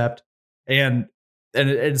Thunderstrike Sept, and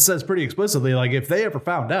it says pretty explicitly, like, if they ever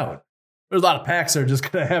found out, there's a lot of packs that are just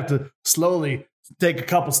going to have to slowly take a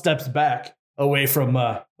couple steps back away from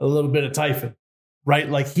a little bit of Typhon, right?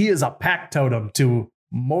 Like, he is a pack totem to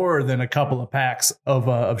more than a couple of packs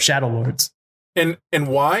of Shadow Lords. And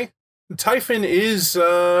why? Typhon is,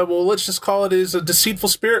 let's just call it is a deceitful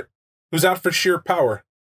spirit who's out for sheer power.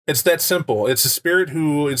 It's that simple. It's a spirit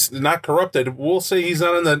who is not corrupted. We'll say he's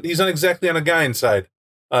not exactly on a Gaian side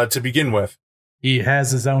to begin with. He has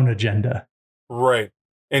his own agenda. Right.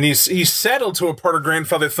 And he's saddled to a part of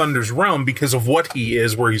Grandfather Thunder's realm because of what he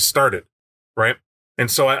is, where he started. Right. And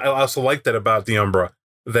so I also like that about the Umbra,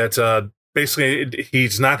 that basically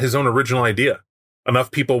he's not his own original idea. Enough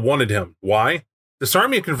people wanted him. Why? This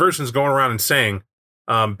army of conversion is going around and saying,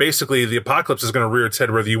 basically, the apocalypse is going to rear its head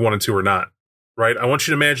whether you want it to or not. Right? I want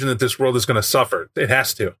you to imagine that this world is going to suffer. It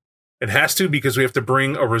has to. It has to, because we have to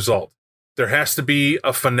bring a result. There has to be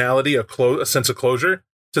a finality, a sense of closure,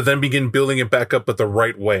 to then begin building it back up, but the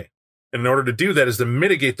right way. And in order to do that is to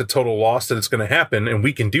mitigate the total loss that it's going to happen. And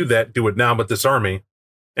we can do that, do it now with this army.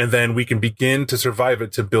 And then we can begin to survive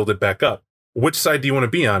it, to build it back up. Which side do you want to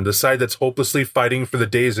be on? The side that's hopelessly fighting for the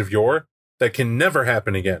days of yore that can never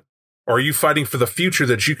happen again? Or are you fighting for the future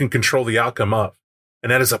that you can control the outcome of?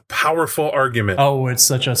 And that is a powerful argument. Oh, it's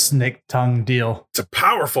such a snake tongue deal. It's a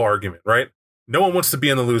powerful argument, right? No one wants to be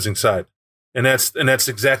on the losing side. And that's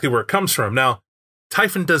exactly where it comes from. Now,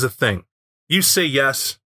 Typhon does a thing. You say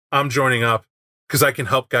yes, I'm joining up because I can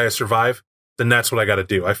help Gaia survive, then that's what I got to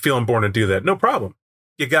do. I feel I'm born to do that. No problem.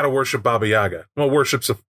 You got to worship Baba Yaga. Well, worship's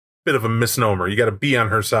a bit of a misnomer. You got to be on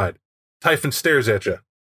her side. Typhon stares at you,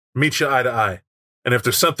 meets you eye to eye. And if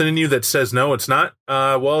there's something in you that says no, it's not,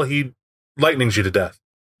 he lightnings you to death.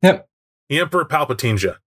 Yep. The Emperor Palpatine's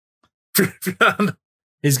you.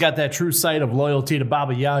 He's got that true sight of loyalty to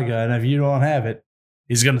Baba Yaga, and if you don't have it,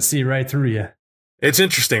 he's going to see right through you. It's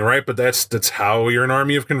interesting, right? But that's how you're an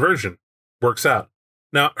army of conversion. Works out.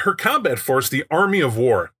 Now, her combat force, the Army of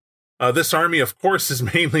War. This army, of course,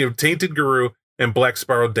 is mainly of Tainted Garou and Black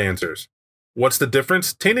Spiral Dancers. What's the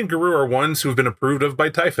difference? Tainted Garou are ones who have been approved of by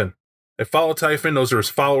Typhon. They follow Typhon. Those are his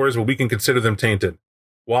followers, but we can consider them tainted.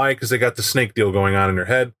 Why? Because they got the snake deal going on in their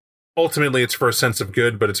head. Ultimately, it's for a sense of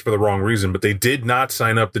good, but it's for the wrong reason. But they did not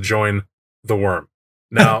sign up to join the worm.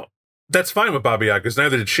 Now, that's fine with Baba Yaga, because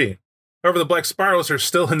neither did she. However, the Black Spirals are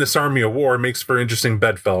still in this army of war. It makes for interesting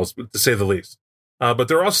bedfellows, to say the least. But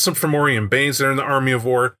there are also some Fomorian Banes that are in the army of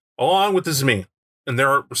war, along with the Zmi. And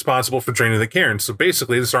they're responsible for draining the cairn. So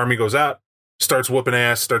basically, this army goes out, starts whooping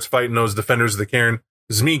ass, starts fighting those defenders of the cairn.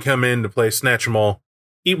 Zmi come in to play snatch them all,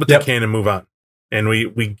 eat what they can, and move on. And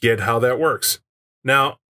we get how that works.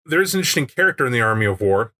 Now, there's an interesting character in the Army of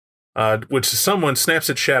War, which is someone,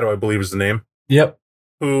 Snapset Shadow, I believe is the name. Yep.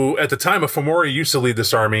 Who, at the time of Fomori, used to lead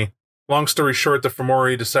this army. Long story short, the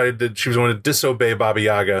Fomori decided that she was going to disobey Baba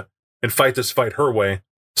Yaga and fight this fight her way.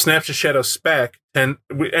 Snapset Shadow's Spac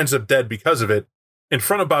ends up dead because of it. In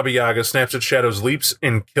front of Baba Yaga, Snapset Shadows leaps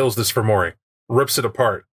and kills this Fomori, rips it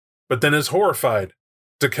apart, but then is horrified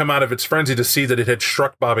to come out of its frenzy to see that it had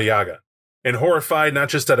struck Baba Yaga. And horrified, not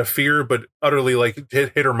just out of fear, but utterly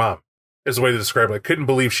hit her mom, is the way to describe it. I couldn't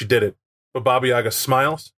believe she did it. But Baba Yaga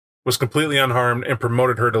smiles, was completely unharmed, and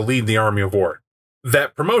promoted her to lead the Army of War.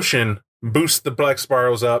 That promotion boosts the Black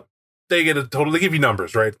Spirals up. They get they give you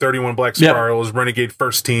numbers, right? 31 Black Spirals, Renegade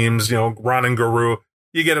First Teams, Ron and Garou.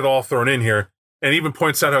 You get it all thrown in here. And even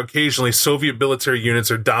points out how occasionally Soviet military units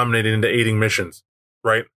are dominated into aiding missions.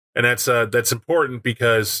 right? And that's important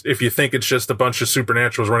because if you think it's just a bunch of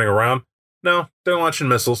supernaturals running around, no, they're launching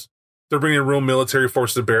missiles. They're bringing real military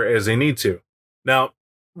force to bear as they need to. Now,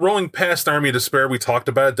 rolling past Army of Despair, we talked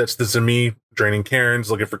about it. That's the Zemi draining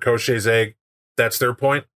cairns, looking for Koshei's egg. That's their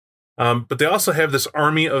point. But they also have this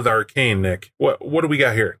Army of the Arcane, Nick. What do we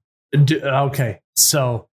got here? Okay,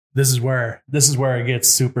 so this is where it gets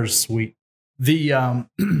super sweet. The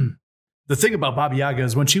the thing about Baba Yaga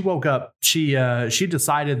is when she woke up, she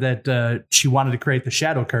decided that she wanted to create the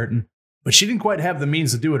Shadow Curtain, but she didn't quite have the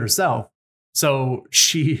means to do it herself. So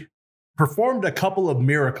she performed a couple of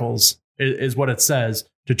miracles, is what it says,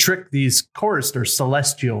 to trick these choristers,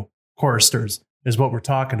 celestial choristers, is what we're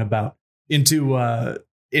talking about, into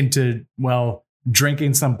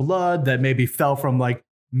drinking some blood that maybe fell from like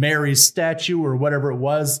Mary's statue or whatever it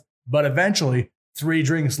was. But eventually, 3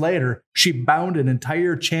 drinks later, she bound an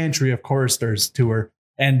entire chantry of choristers to her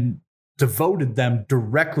and devoted them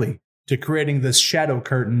directly to creating this shadow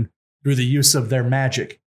curtain through the use of their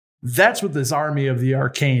magic. That's what this Army of the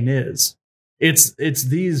Arcane is. It's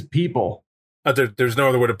these people. There's no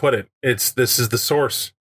other way to put it. This is the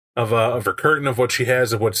source of her curtain, of what she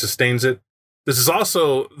has, of what sustains it. This is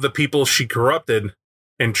also the people she corrupted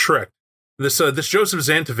and tricked. This Joseph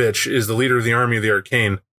Xantovich is the leader of the Army of the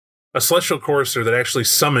Arcane, a celestial chorister that actually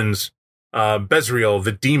summons Bezriel,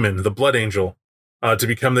 the demon, the blood angel, to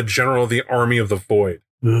become the general of the Army of the Void.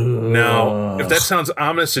 Now, if that sounds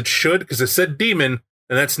ominous, it should, because it said demon,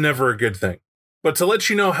 and that's never a good thing. But to let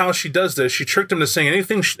you know how she does this, she tricked him to saying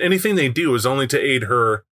anything they do is only to aid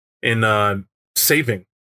her in saving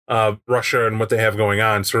Russia and what they have going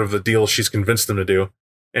on, sort of the deal she's convinced them to do.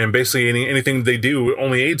 And basically anything they do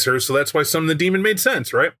only aids her, so that's why some of the demon made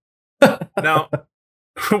sense, right? Now,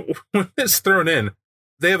 when it's thrown in,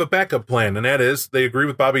 they have a backup plan, and that is they agree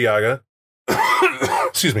with Baba Yaga.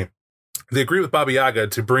 Excuse me. They agree with Baba Yaga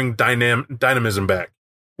to bring dynamism back,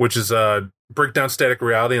 which is break down static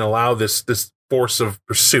reality and allow this force of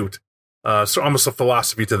pursuit. So almost a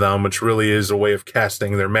philosophy to them, which really is a way of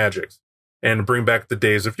casting their magics and bring back the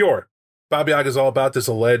days of yore. Baba Yaga is all about this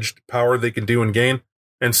alleged power they can do and gain,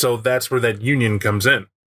 and so that's where that union comes in.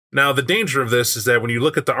 Now, the danger of this is that when you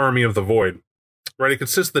look at the Army of the Void, right, it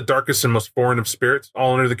consists of the darkest and most foreign of spirits,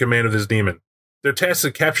 all under the command of this demon. They're tasked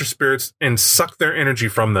to capture spirits and suck their energy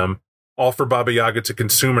from them, all for Baba Yaga to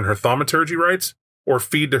consume in her thaumaturgy rites or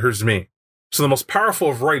feed to her Zmi. So the most powerful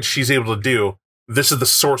of rites she's able to do, this is the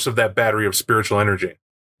source of that battery of spiritual energy.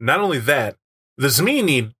 Not only that, the Zmi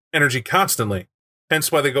need energy constantly,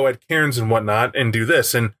 hence why they go at cairns and whatnot and do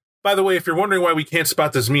this. And by the way, if you're wondering why we can't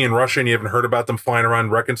spot the Zmi in Russia and you haven't heard about them flying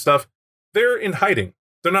around wrecking stuff, they're in hiding.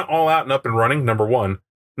 They're not all out and up and running, number one.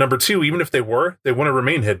 Number two, even if they were, they want to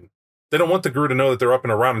remain hidden. They don't want the Gru to know that they're up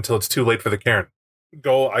and around until it's too late for the cairn.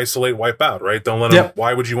 Go isolate, wipe out, right? Don't let them. Yep.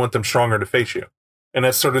 Why would you want them stronger to face you? And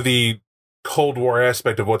that's sort of the Cold War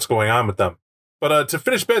aspect of what's going on with them. But to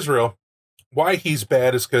finish Bezriel, why he's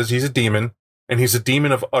bad is because he's a demon, and he's a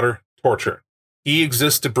demon of utter torture. He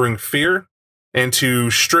exists to bring fear and to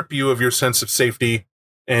strip you of your sense of safety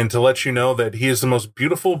and to let you know that he is the most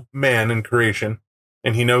beautiful man in creation,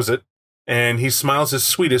 and he knows it. And he smiles his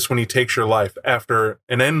sweetest when he takes your life after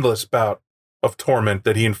an endless bout of torment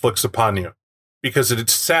that he inflicts upon you, because it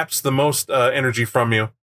saps the most energy from you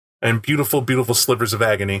and beautiful, beautiful slivers of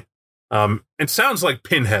agony. It sounds like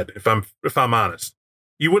Pinhead, if I'm honest.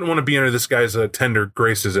 You wouldn't want to be under this guy's tender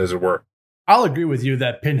graces, as it were. I'll agree with you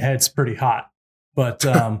that Pinhead's pretty hot, but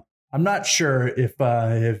I'm not sure if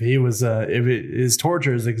his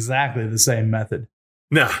torture is exactly the same method.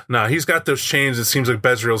 No, he's got those chains. It seems like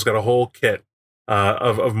Bezriel's got a whole kit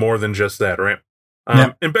of more than just that, right?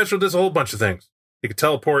 And Bezriel does a whole bunch of things. He can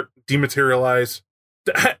teleport, dematerialize.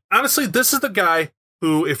 Honestly, this is the guy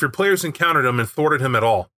who, if your players encountered him and thwarted him at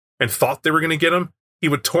all and thought they were going to get him, he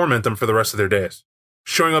would torment them for the rest of their days,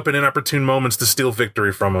 showing up in inopportune moments to steal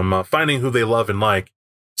victory from them, finding who they love and like,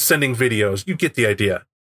 sending videos. You get the idea.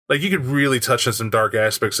 Like, you could really touch on some dark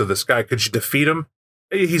aspects of this guy. Could you defeat him?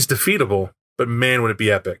 He's defeatable. But man, would it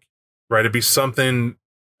be epic, right? It'd be something,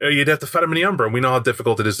 you'd have to fight him in the Umbra. We know how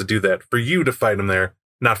difficult it is to do that. For you to fight him there,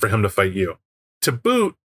 not for him to fight you. To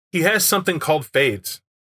boot, he has something called Fades.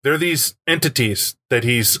 They're these entities that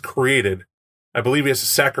he's created. I believe he has to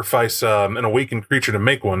sacrifice an awakened creature to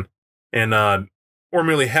make one, and or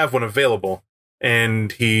merely have one available.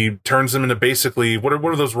 And he turns them into basically, what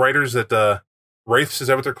are those riders that, Wraiths, is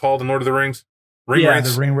that what they're called in Lord of the Rings?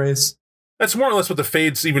 Wraiths. The ring wraiths. That's more or less what the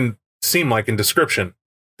Fades even seem like in description.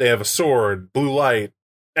 They have a sword, blue light,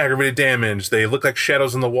 aggravated damage. They look like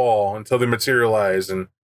shadows on the wall until they materialize, and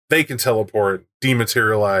they can teleport,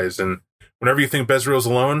 dematerialize, and whenever you think Bezriel's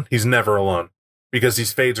alone, he's never alone. because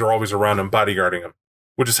these Fades are always around him, bodyguarding him,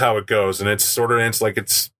 which is how it goes. And it's sort of ends like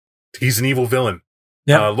he's an evil villain.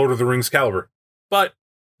 Yeah. Lord of the Rings caliber. But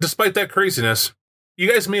despite that craziness,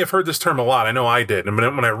 you guys may have heard this term a lot. I know I did. And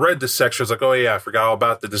when I read this section, I was like, oh yeah, I forgot all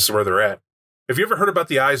about that. This is where they're at. Have you ever heard about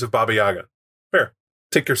the eyes of Baba Yaga? Fair.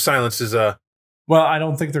 Take your silence as Well, I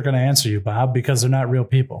don't think they're going to answer you, Bob, because they're not real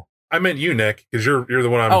people. I meant you, Nick, because you're the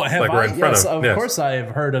one I'm right in front of. Of course I have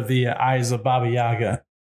heard of the eyes of Baba Yaga.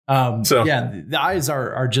 The eyes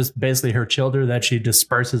are just basically her children that she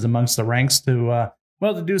disperses amongst the ranks to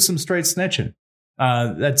do some straight snitching.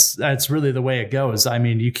 That's really the way it goes. I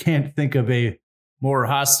mean, you can't think of a more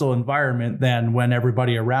hostile environment than when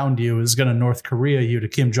everybody around you is going to North Korea you to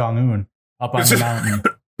Kim Jong-un up on the mountain.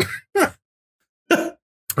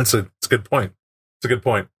 That's a good point. It's a good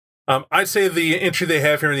point. I'd say the entry they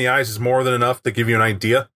have here in the eyes is more than enough to give you an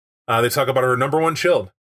idea. They talk about her number one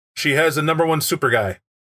shield. She has a number one super guy.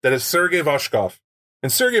 That is Sergei Voshkov.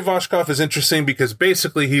 And Sergei Voshkov is interesting because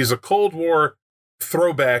basically he's a Cold War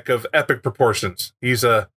throwback of epic proportions. He's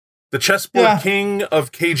the chessboard king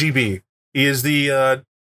of KGB. He is the...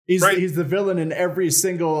 He's the villain in every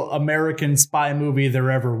single American spy movie there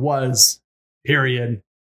ever was, period.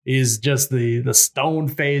 He's just the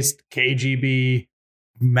stone-faced KGB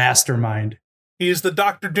mastermind. He is the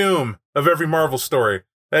Doctor Doom of every Marvel story.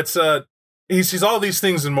 That's he's all these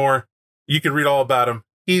things and more. You can read all about him.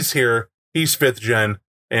 He's here. He's 5th gen,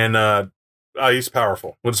 and he's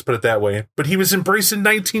powerful. We'll just put it that way. But he was embraced in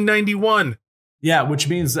 1991. Yeah, which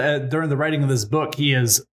means during the writing of this book, he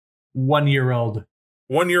is 1 year old.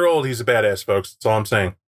 1 year old, he's a badass, folks. That's all I'm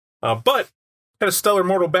saying. But had a stellar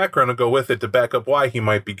mortal background to go with it to back up why he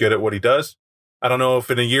might be good at what he does. I don't know if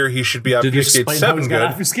in a year he should be Obfuscate 7 good.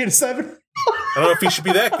 Obfuscate 7? I don't know if he should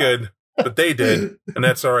be that good, but they did, and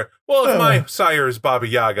that's all right. Well, if my sire is Baba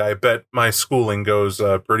Yaga, I bet my schooling goes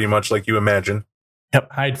pretty much like you imagine.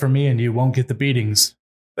 Yep, hide from me and you won't get the beatings.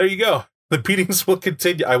 There you go. The beatings will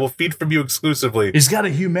continue. I will feed from you exclusively. He's got a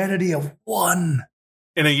humanity of 1.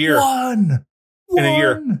 In a year. 1. In a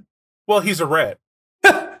year. Well, he's a rat.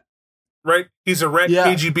 Right? He's a rat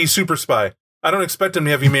KGB super spy. I don't expect him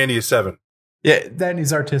to have humanity of 7. Yeah, then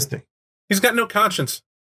he's artistic. He's got no conscience.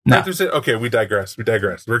 No. Right? Okay, we digress. We're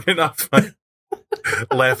getting off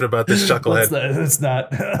laughing about this chucklehead. Let's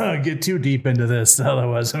not get too deep into this,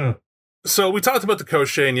 otherwise. So we talked about the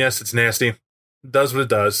Koshte, and yes, it's nasty. It does what it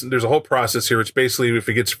does. There's a whole process here, which basically, if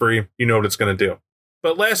it gets free, you know what it's going to do.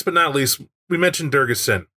 But last but not least, we mentioned Durga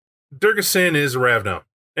Sin. Durga Sin is Ravno,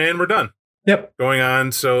 and we're done. Yep. Going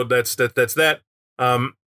on, so that's that.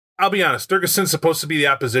 I'll be honest, Durga Sin's supposed to be the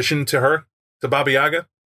opposition to her, to Baba Yaga,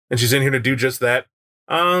 and she's in here to do just that.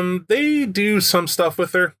 They do some stuff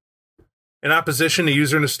with her in opposition to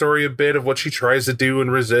use her in the story a bit of what she tries to do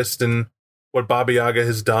and resist and what Baba Yaga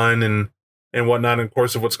has done and whatnot in the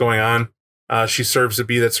course of what's going on. She serves to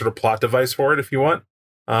be that sort of plot device for it if you want,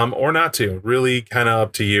 or not to. Really kind of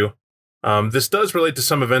up to you. This does relate to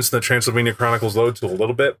some events in the Transylvania Chronicles Lode to a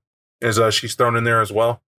little bit, as she's thrown in there as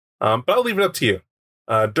well. But I'll leave it up to you.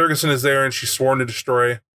 Durga Sin is there, and she's sworn to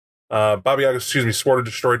destroy Baba Yaga, swore to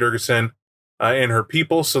destroy Durga Sin and her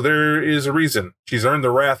people. So there is a reason. She's earned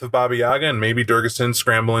the wrath of Baba Yaga, and maybe Durga Sin's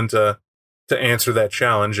scrambling to answer that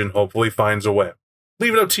challenge and hopefully finds a way.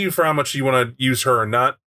 Leave it up to you for how much you want to use her or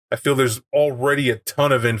not. I feel there's already a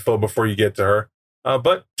ton of info before you get to her.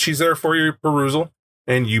 But she's there for your perusal,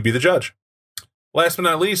 and you be the judge. Last but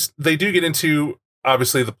not least, they do get into,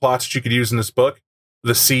 obviously, the plots that you could use in this book,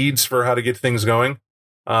 the seeds for how to get things going.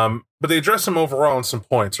 But they address them overall in some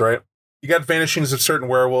points, right? You got vanishings of certain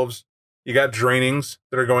werewolves. You got drainings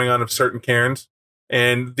that are going on of certain cairns.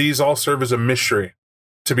 And these all serve as a mystery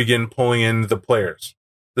to begin pulling in the players.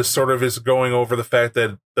 This sort of is going over the fact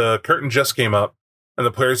that the curtain just came up and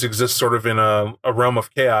the players exist sort of in a realm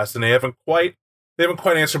of chaos, and they haven't quite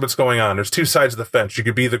answered what's going on. There's two sides of the fence. You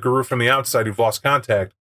could be the guru from the outside who've lost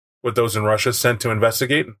contact with those in Russia, sent to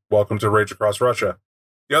investigate. Welcome to Rage Across Russia.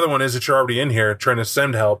 The other one is that you're already in here trying to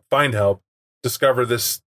send help, find help, discover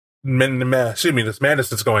this madness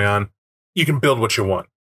that's going on. You can build what you want,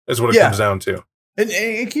 is what it comes down to.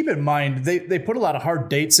 And keep in mind, they put a lot of hard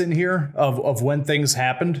dates in here of when things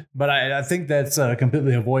happened, but I think that's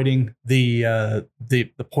completely avoiding the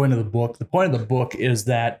point of the book. The point of the book is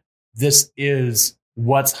that this is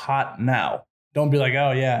what's hot now. Don't be like,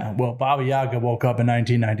 oh yeah, well, Baba Yaga woke up in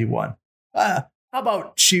 1991. How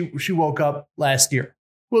about she woke up last year?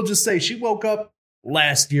 We'll just say she woke up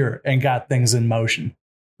last year and got things in motion.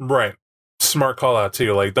 Right. Smart call out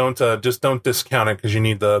too. Like, don't discount it because you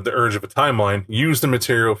need the urge of a timeline. Use the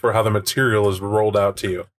material for how the material is rolled out to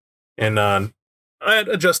you, and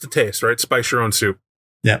adjust the taste. Right, spice your own soup.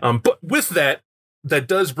 Yeah. But with that, that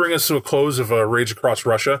does bring us to a close of Rage Across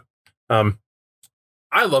Russia.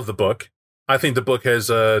 I love the book. I think the book is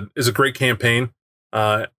a great campaign.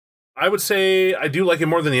 I would say I do like it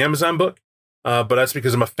more than the Amazon book, but that's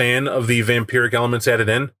because I'm a fan of the vampiric elements added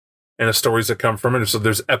in and the stories that come from it. And so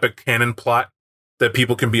there's epic canon plot that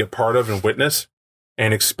people can be a part of and witness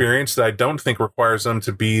and experience that I don't think requires them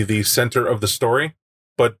to be the center of the story,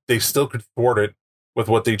 but they still could thwart it with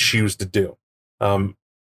what they choose to do.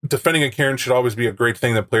 Defending a cairn should always be a great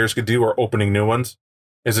thing that players could do, or opening new ones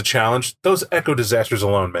is a challenge. Those echo disasters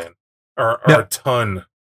alone, man, are a ton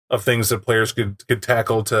of things that players could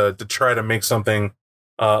tackle to try to make something,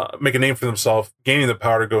 make a name for themselves, gaining the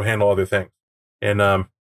power to go handle other things. And I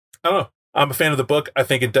don't know. I'm a fan of the book. I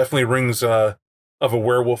think it definitely rings of a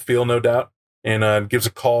werewolf feel, no doubt, and gives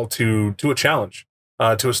a call to a challenge,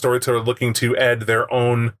 to a storyteller looking to add their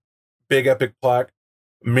own big epic plot,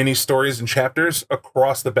 mini stories and chapters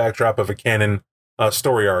across the backdrop of a canon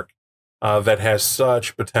story arc that has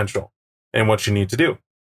such potential and what you need to do.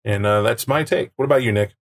 And that's my take. What about you,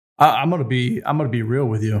 Nick? I'm gonna be real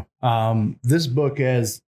with you. This book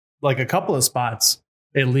has like a couple of spots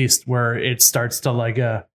at least where it starts to like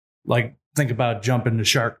think about jumping the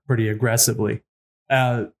shark pretty aggressively.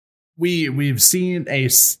 We've seen a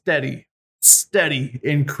steady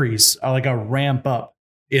increase, like a ramp up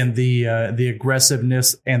in the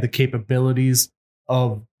aggressiveness and the capabilities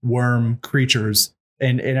of worm creatures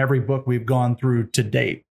in every book we've gone through to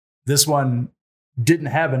date. This one didn't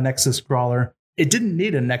have a Nexus crawler. It didn't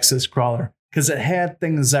need a Nexus crawler because it had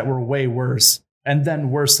things that were way worse and then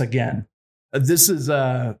worse again. This is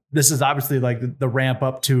obviously like the ramp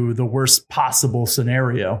up to the worst possible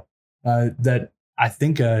scenario that I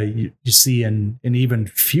think you see in even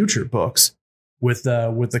future books with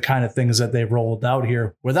the kind of things that they've rolled out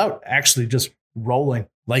here without actually just rolling,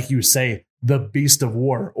 like you say, the Beast of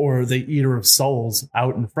War or the Eater of Souls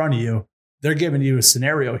out in front of you. They're giving you a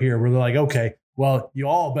scenario here where they're like, okay, well, you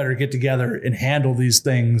all better get together and handle these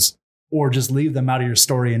things or just leave them out of your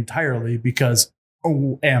story entirely because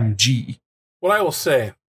OMG. What I will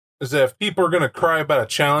say is that if people are going to cry about a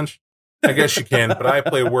challenge, I guess you can, but I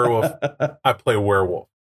play werewolf. I play werewolf,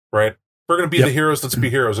 right? If we're going to be the heroes, let's be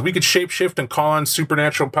heroes. If we could shapeshift and call on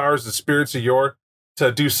supernatural powers, the spirits of yore,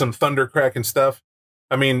 to do some thunder cracking stuff.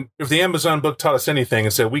 I mean, if the Amazon book taught us anything,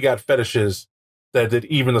 it said we got fetishes that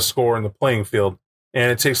even the score in the playing field,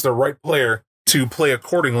 and it takes the right player to play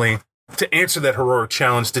accordingly to answer that heroic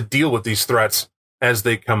challenge to deal with these threats as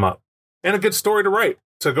they come up. And a good story to write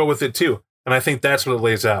to go with it too. And I think that's what it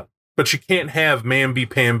lays out. But you can't have man be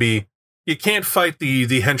pan be. You can't fight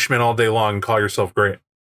the henchmen all day long and call yourself great.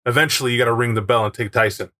 Eventually, you got to ring the bell and take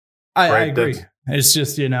Tyson. I agree. It's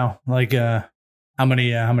just, like how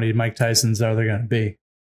many Mike Tysons are there going to be?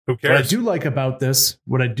 Who cares? What I do like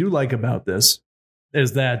about this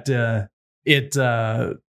is that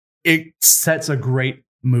it sets a great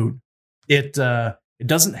mood. It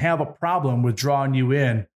doesn't have a problem with drawing you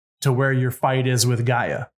in to where your fight is with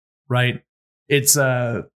Gaia, right? It's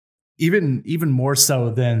even more so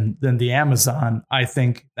than the Amazon. I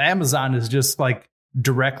think the Amazon is just like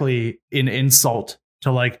directly an insult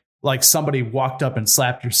to like somebody walked up and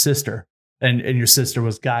slapped your sister and your sister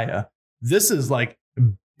was Gaia. This is like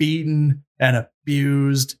beaten and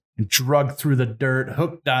abused and drugged through the dirt,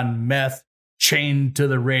 hooked on meth, chained to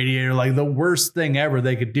the radiator, like the worst thing ever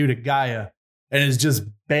they could do to Gaia, and has just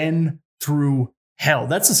been through hell.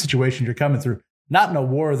 That's the situation you're coming through. Not in a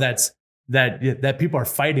war that people are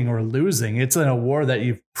fighting or losing. It's in a war that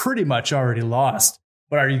you've pretty much already lost.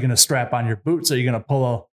 But are you going to strap on your boots? Are you going to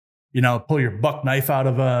pull your buck knife out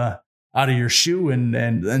of your shoe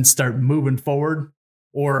and start moving forward?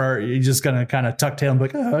 Or are you just going to kind of tuck tail and be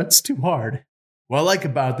like, oh, it's too hard? What I like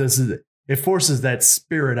about this is it forces that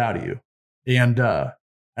spirit out of you. And I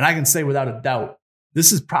can say without a doubt,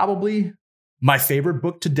 this is probably my favorite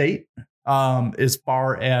book to date, as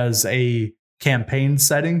far as a campaign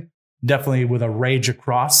setting. Definitely with a Rage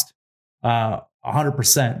Across,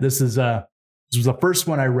 100%. This was the first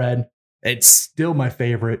one I read. It's still my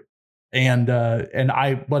favorite, but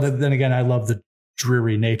then again, I love the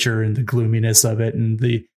dreary nature and the gloominess of it, and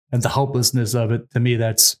the hopelessness of it. To me,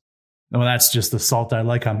 that's just the salt I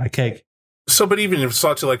like on my cake. So, but even if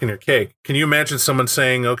salt you like in your cake, can you imagine someone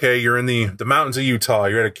saying, okay, you're in the mountains of Utah,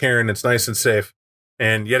 you're at a cairn, it's nice and safe,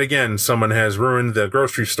 and yet again, someone has ruined the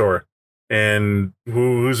grocery store. And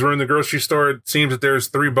who's ruined the grocery store? It seems that there's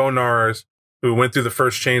 3 Bonars who went through the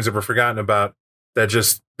first chains that were forgotten about they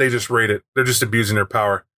just raid it. They're just abusing their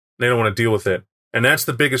power. They don't want to deal with it. And that's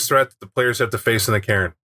the biggest threat that the players have to face in the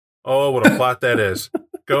cairn. Oh, what a plot that is.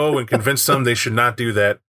 Go and convince them they should not do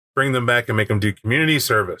that. Bring them back and make them do community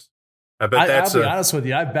service. I bet that's I'll be honest with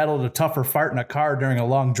you. I battled a tougher fart in a car during a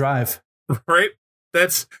long drive. right.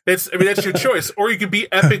 That's your choice. Or you could be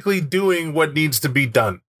epically doing what needs to be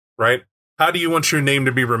done, right? How do you want your name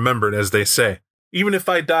to be remembered, as they say? Even if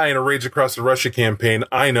I die in a Rage Across the Russia campaign,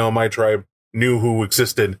 I know my tribe knew who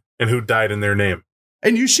existed and who died in their name.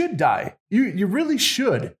 And you should die. You really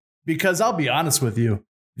should. Because I'll be honest with you,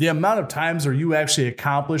 the amount of times where you actually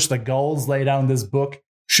accomplish the goals laid out in this book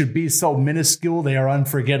should be so minuscule they are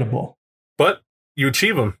unforgettable. But you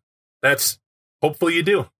achieve them. Hopefully you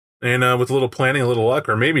do. And with a little planning, a little luck,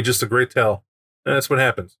 or maybe just a great tale, that's what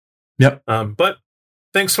happens. Yep. But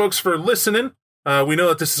thanks, folks, for listening. We know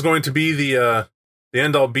that this is going to be the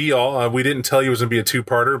end-all, be-all. We didn't tell you it was going to be a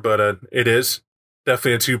two-parter, but it is.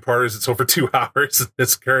 Definitely a two-parter. It's over 2 hours.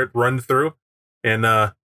 This current run-through. And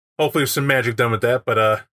hopefully there's some magic done with that,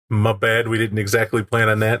 but my bad. We didn't exactly plan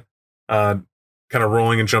on that. Kind of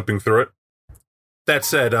rolling and jumping through it. That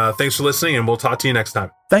said, thanks for listening, and we'll talk to you next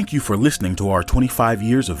time. Thank you for listening to our 25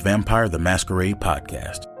 Years of Vampire the Masquerade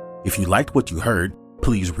podcast. If you liked what you heard,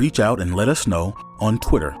 please reach out and let us know on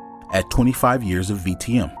Twitter at 25 Years of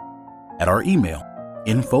VTM, at our email,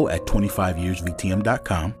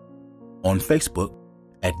 info@25yearsvtm.com, on Facebook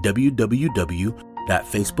at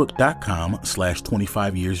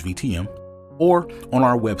www.facebook.com/25yearsvtm, or on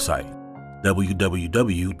our website,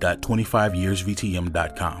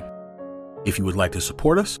 www.25yearsvtm.com. If you would like to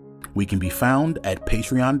support us, we can be found at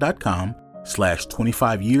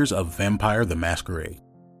patreon.com/25 Years of Vampire the Masquerade.